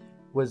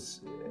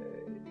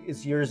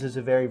 is yours is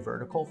a very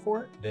vertical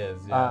fort. It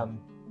is, yeah.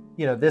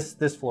 You know,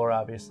 this floor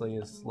obviously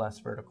is less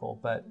vertical,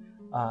 but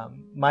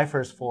my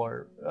first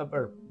fort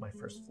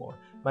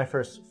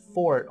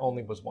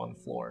only was one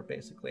floor,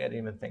 basically. I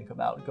didn't even think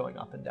about going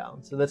up and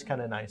down. So that's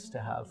kind of nice to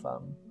have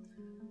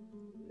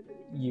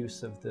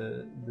use of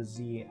the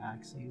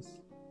z-axis.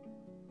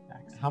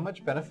 How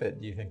much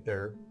benefit do you think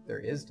there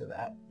is to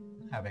that,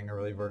 having a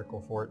really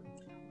vertical fort?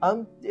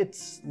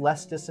 It's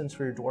less distance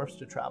for your dwarfs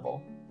to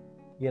travel,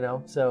 you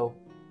know, so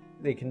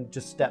they can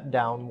just step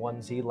down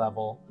one z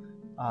level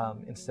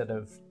instead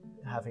of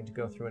having to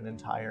go through an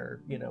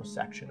entire, you know,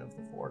 section of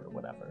the fort or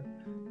whatever.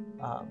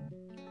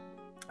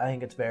 I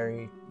think it's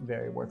very,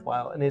 very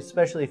worthwhile. And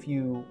especially if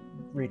you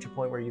reach a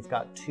point where you've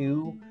got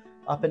 2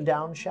 up and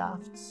down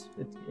shafts,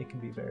 it can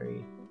be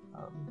very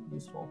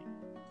useful.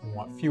 You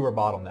want fewer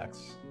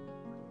bottlenecks.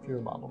 Fewer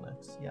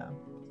bottlenecks, yeah.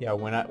 Yeah,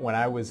 when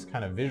I was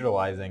kind of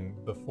visualizing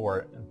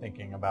before and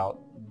thinking about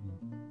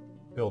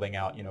building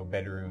out,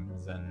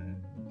 bedrooms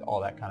and all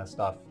that kind of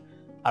stuff,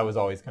 I was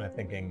always kind of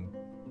thinking,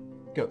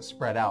 go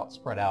spread out,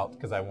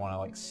 because I want to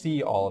like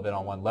see all of it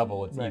on one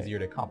level. It's easier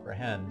to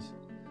comprehend.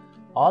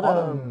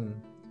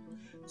 Autumn.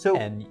 So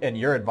and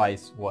your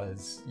advice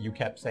was, you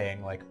kept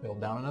saying like,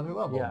 build down another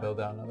level, build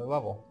down another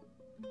level.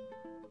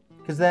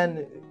 Because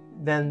then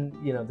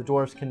the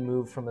dwarves can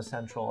move from a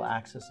central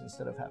axis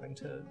instead of having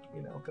to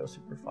go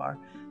super far.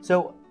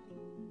 So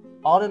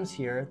autumn's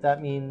here.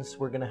 That means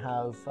we're gonna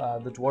have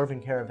the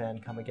dwarven caravan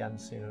come again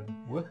soon.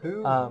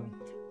 Woohoo!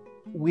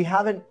 We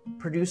haven't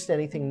produced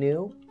anything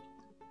new.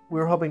 We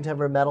were hoping to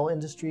have our metal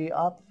industry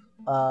up.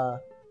 We're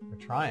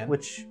trying.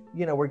 Which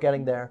we're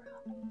getting there.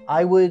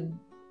 I would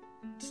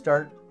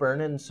start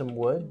burning some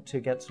wood to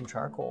get some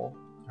charcoal.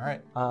 All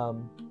right.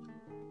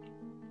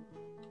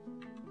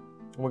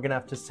 We're gonna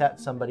have to set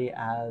somebody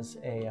as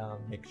a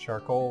make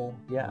charcoal.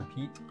 Yeah.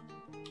 Repeat.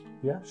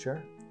 Yeah,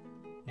 sure.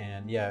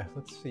 And yeah,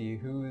 let's see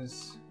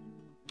who's.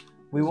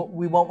 We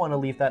won't want to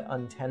leave that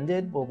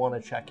untended. We'll want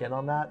to check in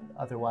on that.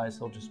 Otherwise,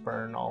 he'll just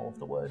burn all of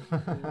the wood.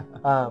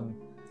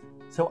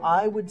 So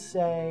I would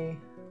say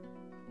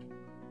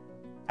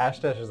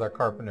Ashtash is our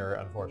carpenter.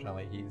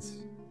 Unfortunately,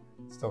 he's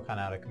still kind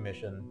of out of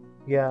commission.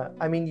 Yeah,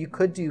 I mean, you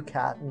could do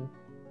Catton.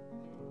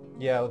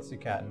 Yeah, let's do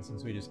Catton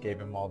since we just gave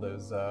him all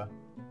those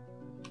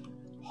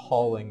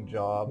hauling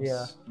jobs.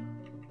 Yeah.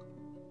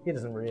 He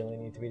doesn't really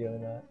need to be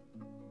doing that.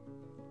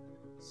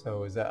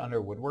 So is that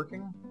under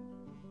woodworking?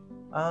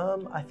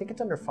 I think it's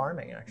under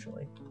farming,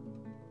 actually.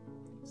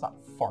 It's not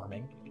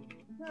farming.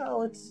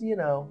 No, it's,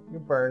 you're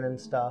burning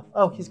stuff.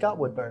 Oh, he's got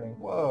wood burning.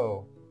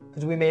 Whoa.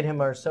 Because we made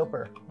him our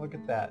soaper. Look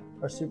at that.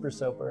 Our super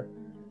soaper.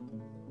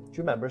 Do you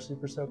remember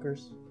super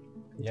soakers?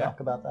 Can you talk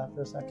about that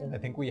for a second? I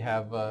think we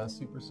have a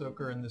super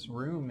soaker in this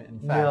room, in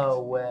fact.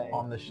 No way.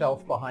 On the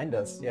shelf behind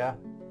us, yeah.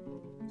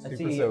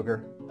 Super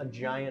soaker. A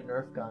giant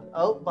Nerf gun.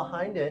 Oh,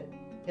 behind it,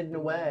 hidden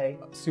away.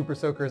 Super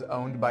soakers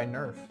owned by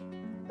Nerf.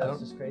 That's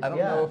just crazy. I don't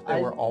know if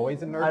they were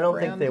always a Nerf brand. I don't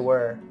think they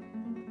were.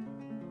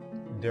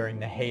 During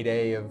the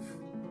heyday of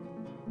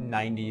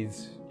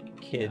 90s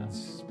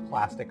kids'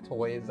 plastic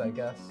toys, I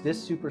guess.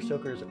 This super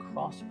soaker is a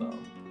crossbow.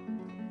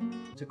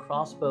 It's a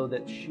crossbow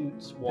that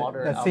shoots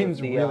water that out seems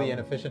of the... really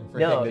inefficient for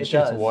a thing that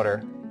shoots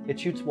water. It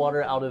shoots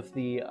water out of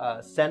the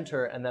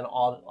center and then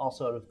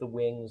also out of the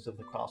wings of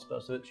the crossbow.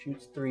 So it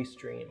shoots 3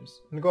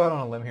 streams. I'm going to go out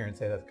on a limb here and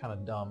say that's kind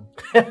of dumb.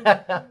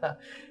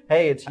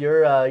 Hey, it's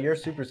your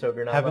super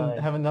soaker, not mine.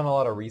 Haven't done a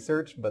lot of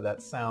research, but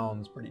that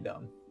sounds pretty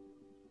dumb.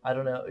 I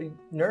don't know.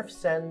 Nerf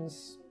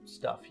sends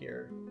stuff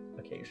here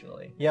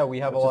occasionally. Yeah, we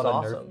have a lot of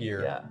awesome. Nerf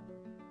gear. Yeah.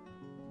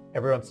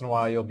 Every once in a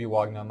while, you'll be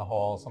walking down the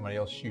hall, somebody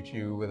will shoot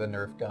you with a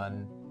Nerf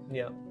gun.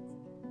 Yeah.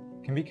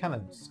 It can be kind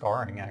of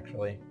scarring,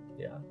 actually.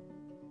 Yeah.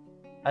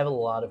 I have a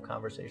lot of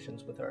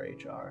conversations with our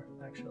HR,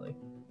 actually,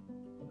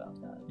 about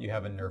that. You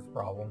have a Nerf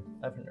problem.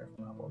 I have a Nerf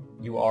problem.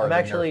 You are the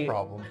Nerf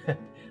problem.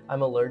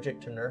 I'm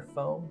allergic to Nerf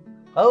foam.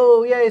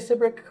 Oh, yay,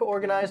 Sibrick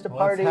organized a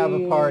party. Let's have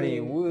a party,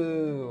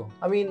 woo.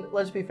 I mean,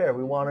 let's be fair.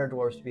 We want our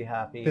dwarves to be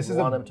happy. We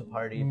want them to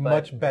party.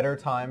 Much better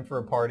time for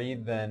a party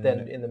than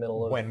in the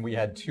middle of... when we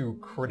had 2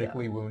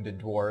 critically wounded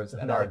dwarves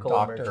and our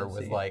doctor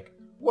was like,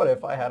 what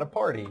if I had a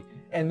party?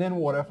 And then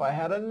what if I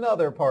had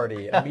another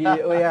party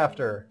immediately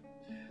after?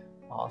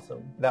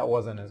 Awesome. That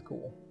wasn't as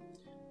cool.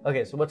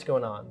 Okay, so what's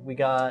going on? We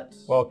got...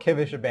 Well,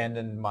 Kivish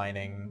abandoned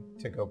mining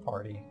to go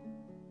party.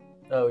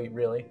 Oh,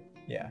 really?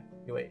 Yeah.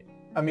 You wait.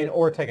 I mean,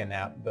 or take a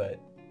nap, but...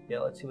 Yeah,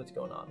 let's see what's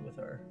going on with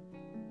our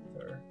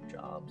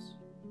jobs.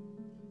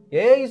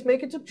 Yeah, he's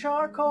making some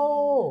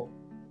charcoal!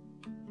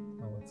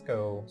 Well, let's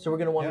go. So we're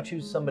going to want to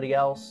choose somebody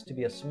else to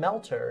be a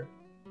smelter.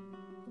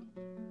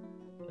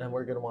 And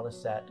we're going to want to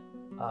set...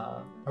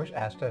 I wish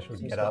Ashtash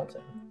would get up.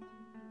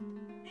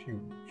 She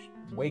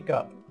wake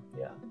up.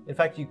 Yeah. In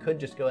fact, you could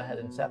just go ahead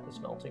and set the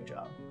smelting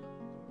job.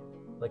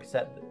 Like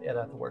set it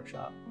at the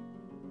workshop.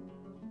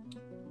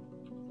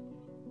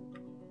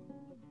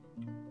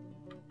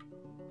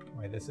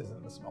 Wait, this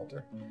isn't the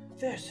smelter.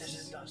 This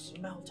isn't the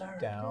smelter.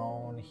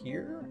 Down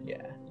here?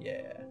 Yeah.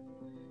 Yeah.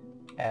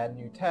 Add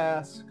new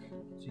task.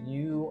 So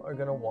you are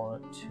going to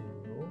want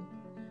to...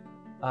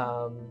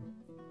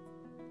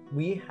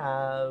 we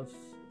have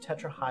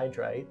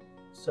tetrahydrite,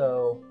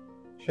 so...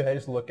 Should I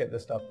just look at the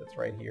stuff that's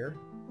right here?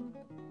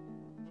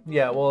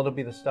 Yeah, well, it'll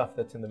be the stuff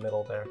that's in the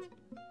middle there.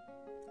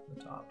 At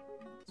the top.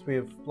 So we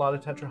have a lot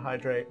of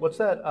tetrahydrite. What's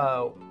that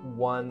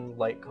one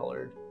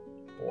light-colored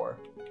ore?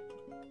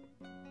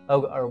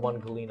 Oh, or one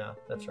galena,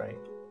 that's right.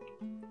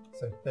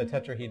 So the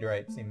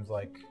tetrahedrite seems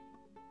like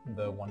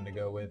the one to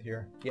go with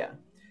here. Yeah.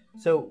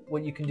 So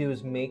what you can do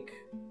is make,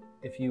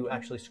 if you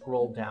actually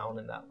scroll down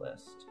in that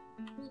list.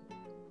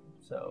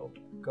 So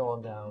go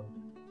on down.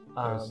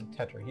 There's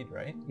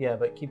tetrahedrite. Yeah,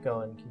 but keep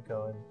going, keep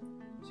going.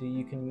 So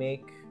you can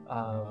make...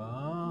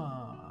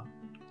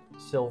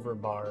 silver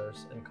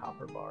bars and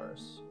copper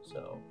bars.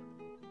 So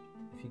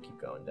if you keep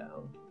going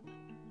down,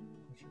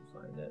 you should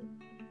find it.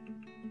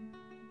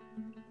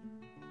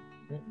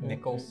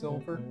 Nickel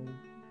silver?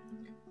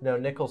 No,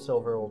 nickel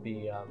silver will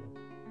be. I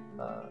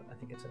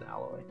think it's an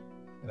alloy.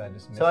 Did I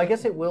just miss So I it?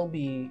 guess it will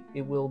be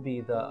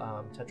the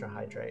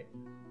tetrahydrate.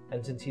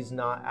 And since he's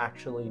not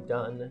actually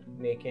done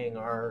making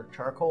our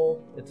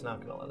charcoal, it's not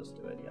going to let us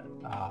do it yet.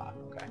 Ah,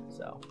 okay.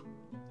 So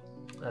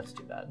that's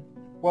too bad.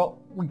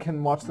 Well, we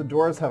can watch the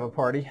dwarves have a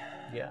party.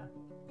 Yeah,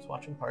 let's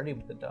watch him party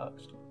with the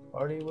ducks.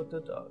 Party with the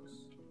ducks.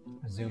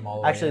 Zoom all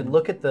the way Actually, in.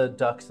 look at the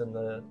ducks and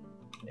the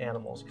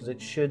animals, because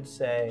it should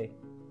say.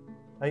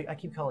 I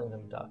keep calling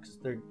them ducks.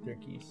 They're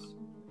geese.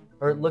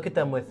 Or look at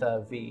them with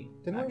V.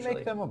 Didn't we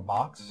make them a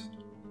box?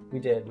 We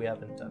did. We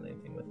haven't done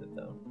anything with it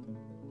though.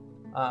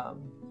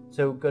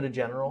 So go to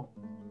general.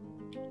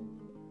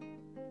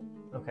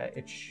 Okay,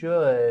 it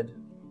should.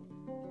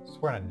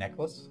 Just wearing a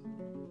necklace?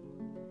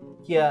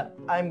 Yeah,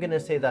 I'm gonna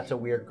say that's a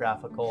weird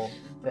graphical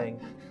thing.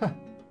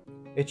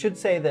 It should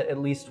say that at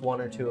least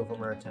one or two of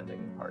them are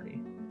attending the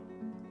party.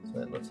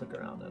 So let's look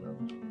around at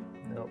them.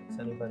 Nope, is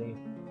anybody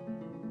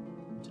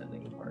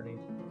attending the party?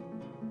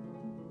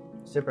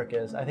 Sibrick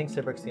is. I think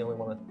Sibrick's the only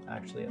one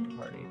actually at the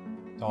party.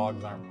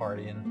 Dogs aren't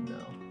partying. No.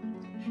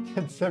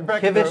 Did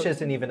Sibrick Kivish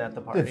isn't even at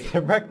the party. Did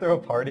Sibrick throw a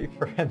party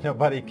for and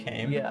nobody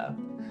came? Yeah,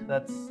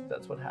 that's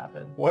what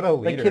happened. What a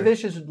leader. Like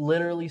Kivish is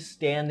literally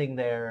standing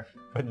there,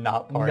 But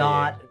not partying.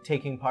 not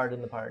taking part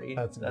in the party.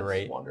 That's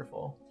great.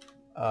 Wonderful.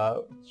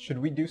 Should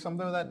we do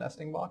something with that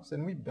nesting box?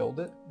 Didn't we build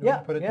it? Did Yeah,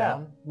 we put it yeah.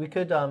 down? We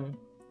could.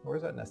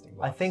 Where's that nesting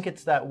box? I think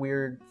it's that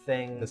weird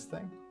thing. This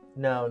thing?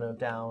 No,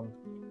 down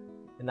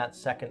in that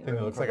second Thing that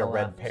room looks from like a the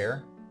red left.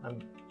 pear? I'm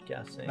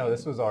guessing. No,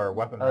 this was our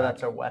weapon rack. Oh,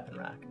 that's our weapon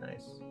rack.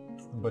 Nice.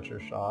 It's the butcher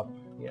shop.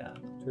 Yeah.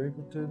 Take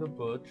it to the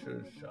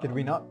butcher shop. Did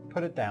we not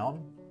put it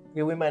down?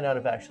 Yeah, we might not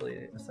have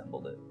actually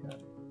assembled it. Yeah.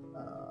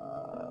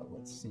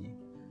 Let's see.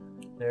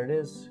 There it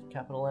is.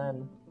 Capital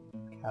N.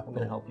 I'm Capital,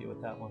 gonna help you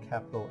with that one.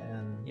 Capital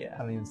N. Yeah. I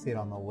don't even see it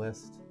on the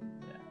list.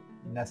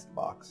 Yeah. Nest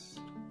box.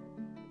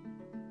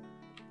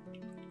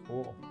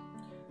 Cool.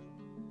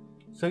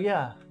 So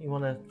yeah, you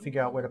want to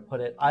figure out where to put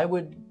it. I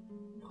would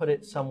put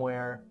it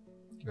somewhere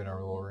In our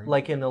little room.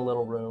 like in a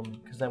little room,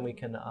 because then we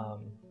can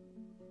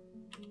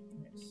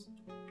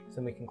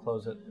then we can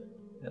close it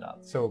up.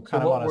 So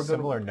kind of what on a we're gonna-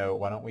 similar note,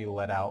 why don't we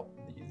let out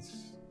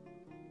these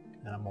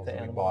animals The that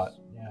we animals? bought?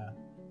 Yeah.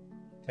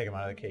 Take them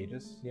out of the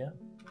cages. Yeah.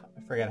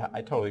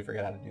 I totally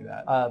forget how to do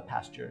that.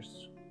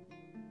 Pastures.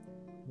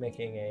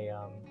 Making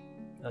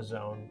a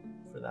zone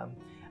for them,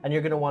 and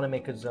you're going to want to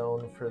make a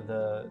zone for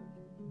the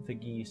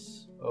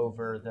geese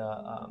over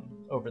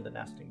the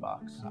nesting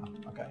box. Ah,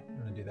 okay, I'm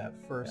gonna do that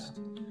first.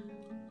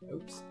 Yeah.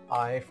 Oops.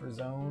 I for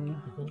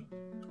zone.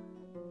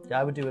 Yeah,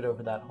 I would do it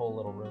over that whole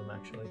little room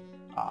actually.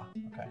 Ah,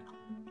 okay.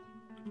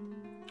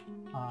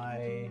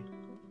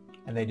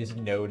 And they just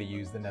know to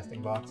use the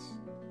nesting box?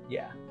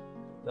 Yeah,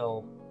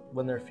 they'll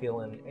when they're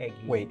feeling eggy.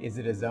 Wait, is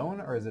it a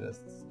zone or is it a...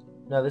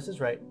 No, this is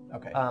right.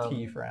 Okay,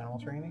 T for animal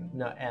training?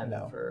 No, N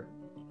No. for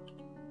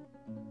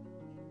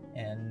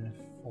N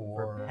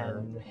for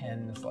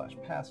pen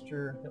 /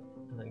 pasture. Yep.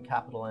 And then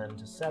capital N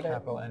to set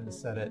Capital N to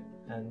set it.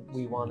 And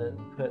we want to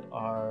put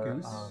our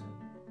Goose.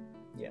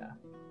 Yeah.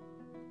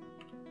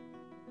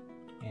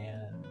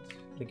 And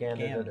The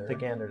gander. Gander. The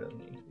gander doesn't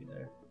need to be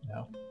there.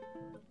 no.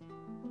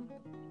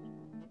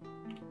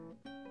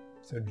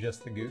 So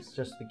just the goose?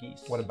 Just the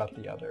geese. What about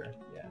the other?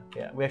 Yeah.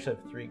 Yeah, we actually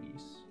have 3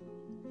 geese.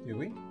 Do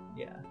we?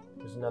 Yeah.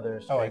 There's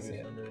another Oh, I stray see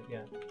goose it. under it.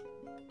 Yeah.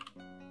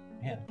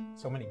 Man,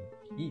 so many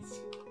geese.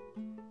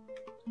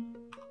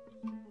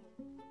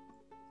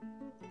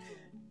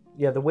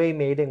 Yeah, the way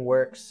mating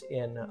works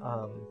in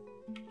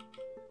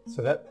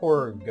So that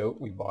poor goat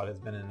we bought has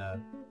been in a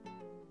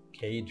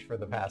cage for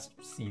the past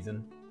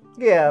season.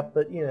 yeah,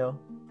 but you know,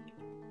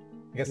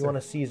 I guess you want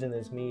to season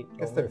his meat. I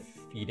guess only. they're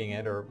feeding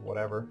it or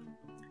whatever.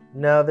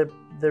 No,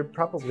 they're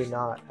probably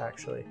not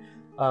actually.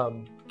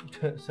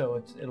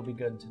 So it'll be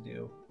good to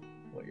do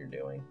what you're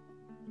doing.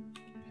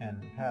 Pen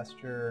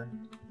pasture,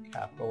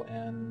 capital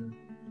N,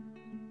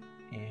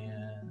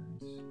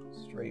 and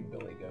straight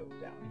billy goat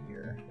down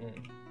here.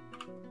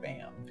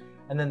 Bam.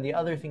 And then the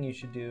other thing you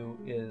should do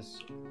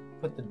is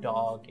put the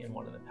dog in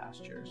one of the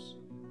pastures.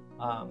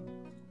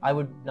 I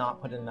would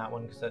not put in that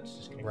one because that's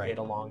just going to create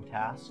a long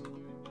task.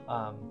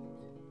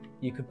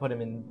 You could put him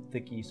in the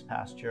geese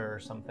pasture or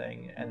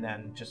something, and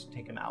then just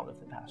take him out of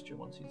the pasture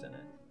once he's in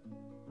it,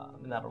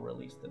 and that'll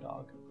release the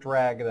dog.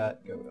 Drag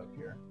that goat up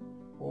here.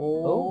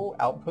 Oh,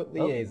 output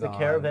liaison. The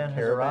caravan has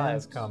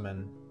Caravan's arrived.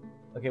 coming.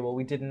 Okay, well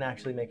we didn't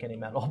actually make any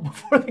metal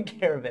before the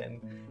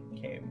caravan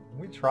came.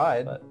 We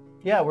tried. But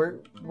yeah, we're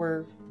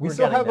still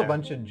getting have there. a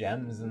bunch of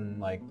gems and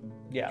like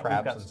Yeah, we've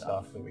traps got and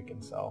stuff that we can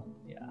sell.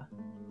 Yeah.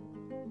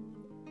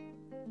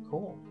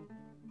 Cool.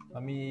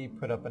 Let me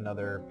put up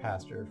another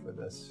pasture for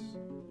this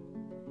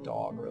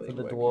dog really For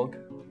the quick. dog.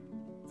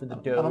 For the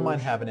I don't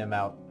mind doge. having him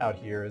out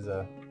here as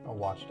a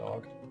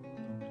watchdog.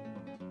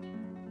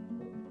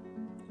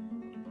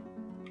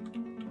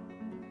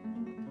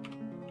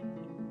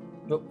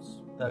 Oops,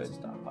 That's a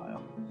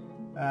stockpile.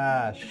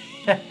 Ah,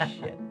 shit.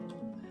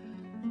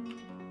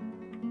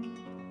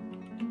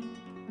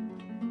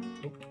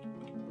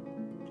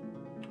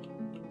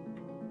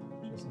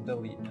 Just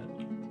deleting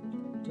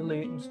it.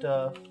 Deleting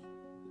stuff.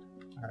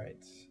 All right.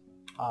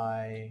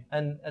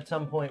 And at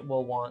some point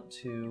we'll want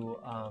to.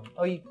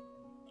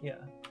 Yeah.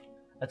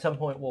 At some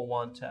point we'll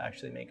want to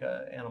actually make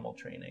a animal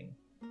training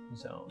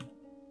zone,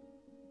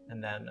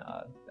 and then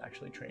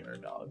actually train our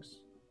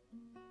dogs.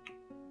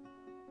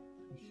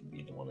 We should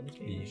be the one in the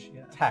cage.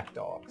 Yeah. Attack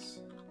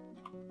dogs.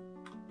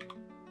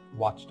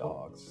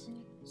 Watchdogs.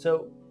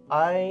 So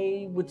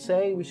I would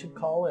say we should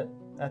call it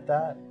at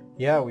that.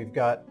 Yeah, we've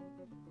got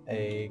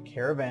a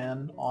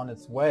caravan on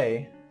its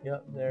way.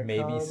 Yep, there it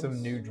Maybe comes.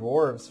 some new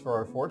dwarves for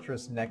our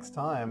fortress next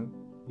time.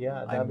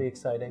 Yeah, that'd be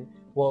exciting.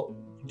 We'll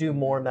do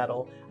more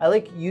metal. I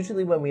like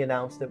usually when we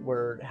announce that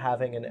we're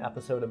having an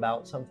episode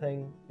about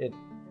something, it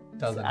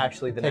doesn't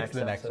actually the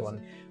next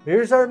one.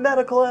 Here's our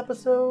medical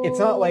episode. It's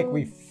not like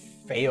we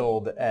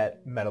failed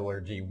at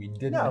metallurgy. We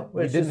didn't. No,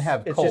 we didn't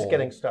have coal. It's just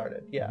getting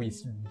started. Yeah, we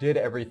did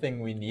everything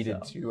we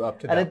needed to up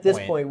to that point. And at this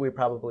point, we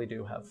probably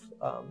do have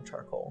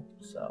charcoal,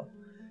 so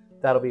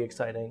that'll be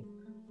exciting.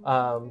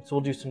 So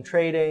we'll do some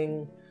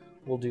trading.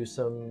 We'll do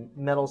some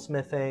metal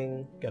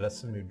smithing. Get us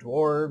some new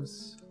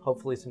dwarves.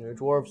 Hopefully some new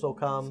dwarves will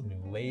come. Some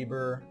new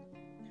labor.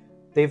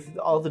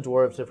 All the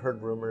dwarves have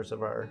heard rumors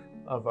of our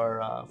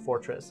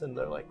fortress, and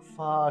they're like,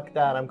 "Fuck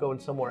that! I'm going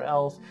somewhere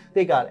else."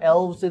 They got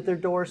elves at their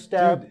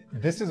doorstep.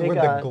 Dude, this is where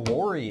the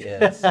glory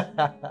is.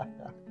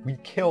 We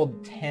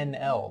killed 10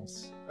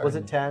 elves. Was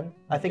it 10?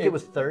 I think it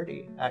was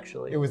 30,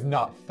 actually. It was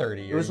not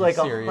 30. It was like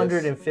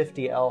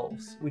 150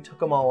 elves. We took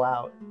them all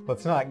out.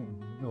 Let's not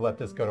let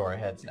this go to our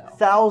heads now.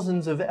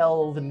 Thousands of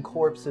elven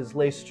corpses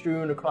lay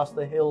strewn across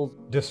the hills.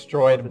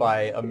 Destroyed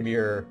by a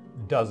mere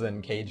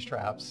dozen cage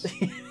traps.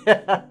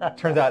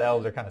 Turns out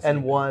elves are kind of stupid.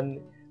 And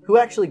one who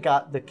actually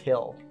got the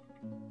kill.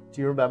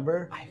 Do you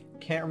remember? I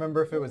can't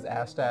remember if it was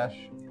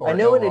Astash or I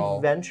know Elrol. in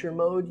adventure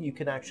mode you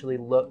can actually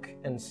look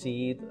and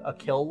see a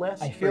kill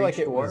list. I feel like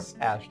it was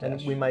Astash.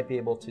 And we might be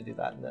able to do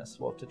that in this.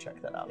 We'll have to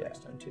check that out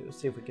next time too.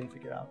 See if we can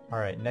figure out. All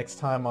right, next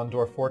time on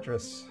Dwarf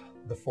Fortress,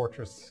 the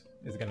fortress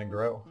is going to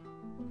grow.